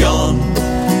beyond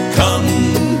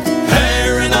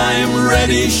compare. And I am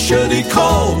ready should he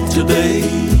call today.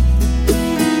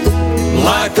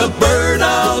 Like a bird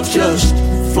I'll just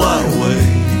fly away,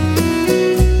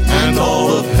 and all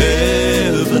of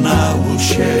heaven I will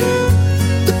share,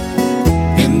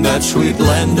 in that sweet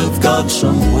land of God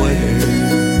somewhere.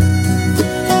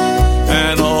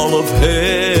 And all of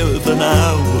heaven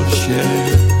I will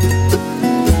share,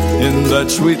 in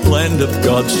that sweet land of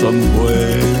God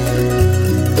somewhere.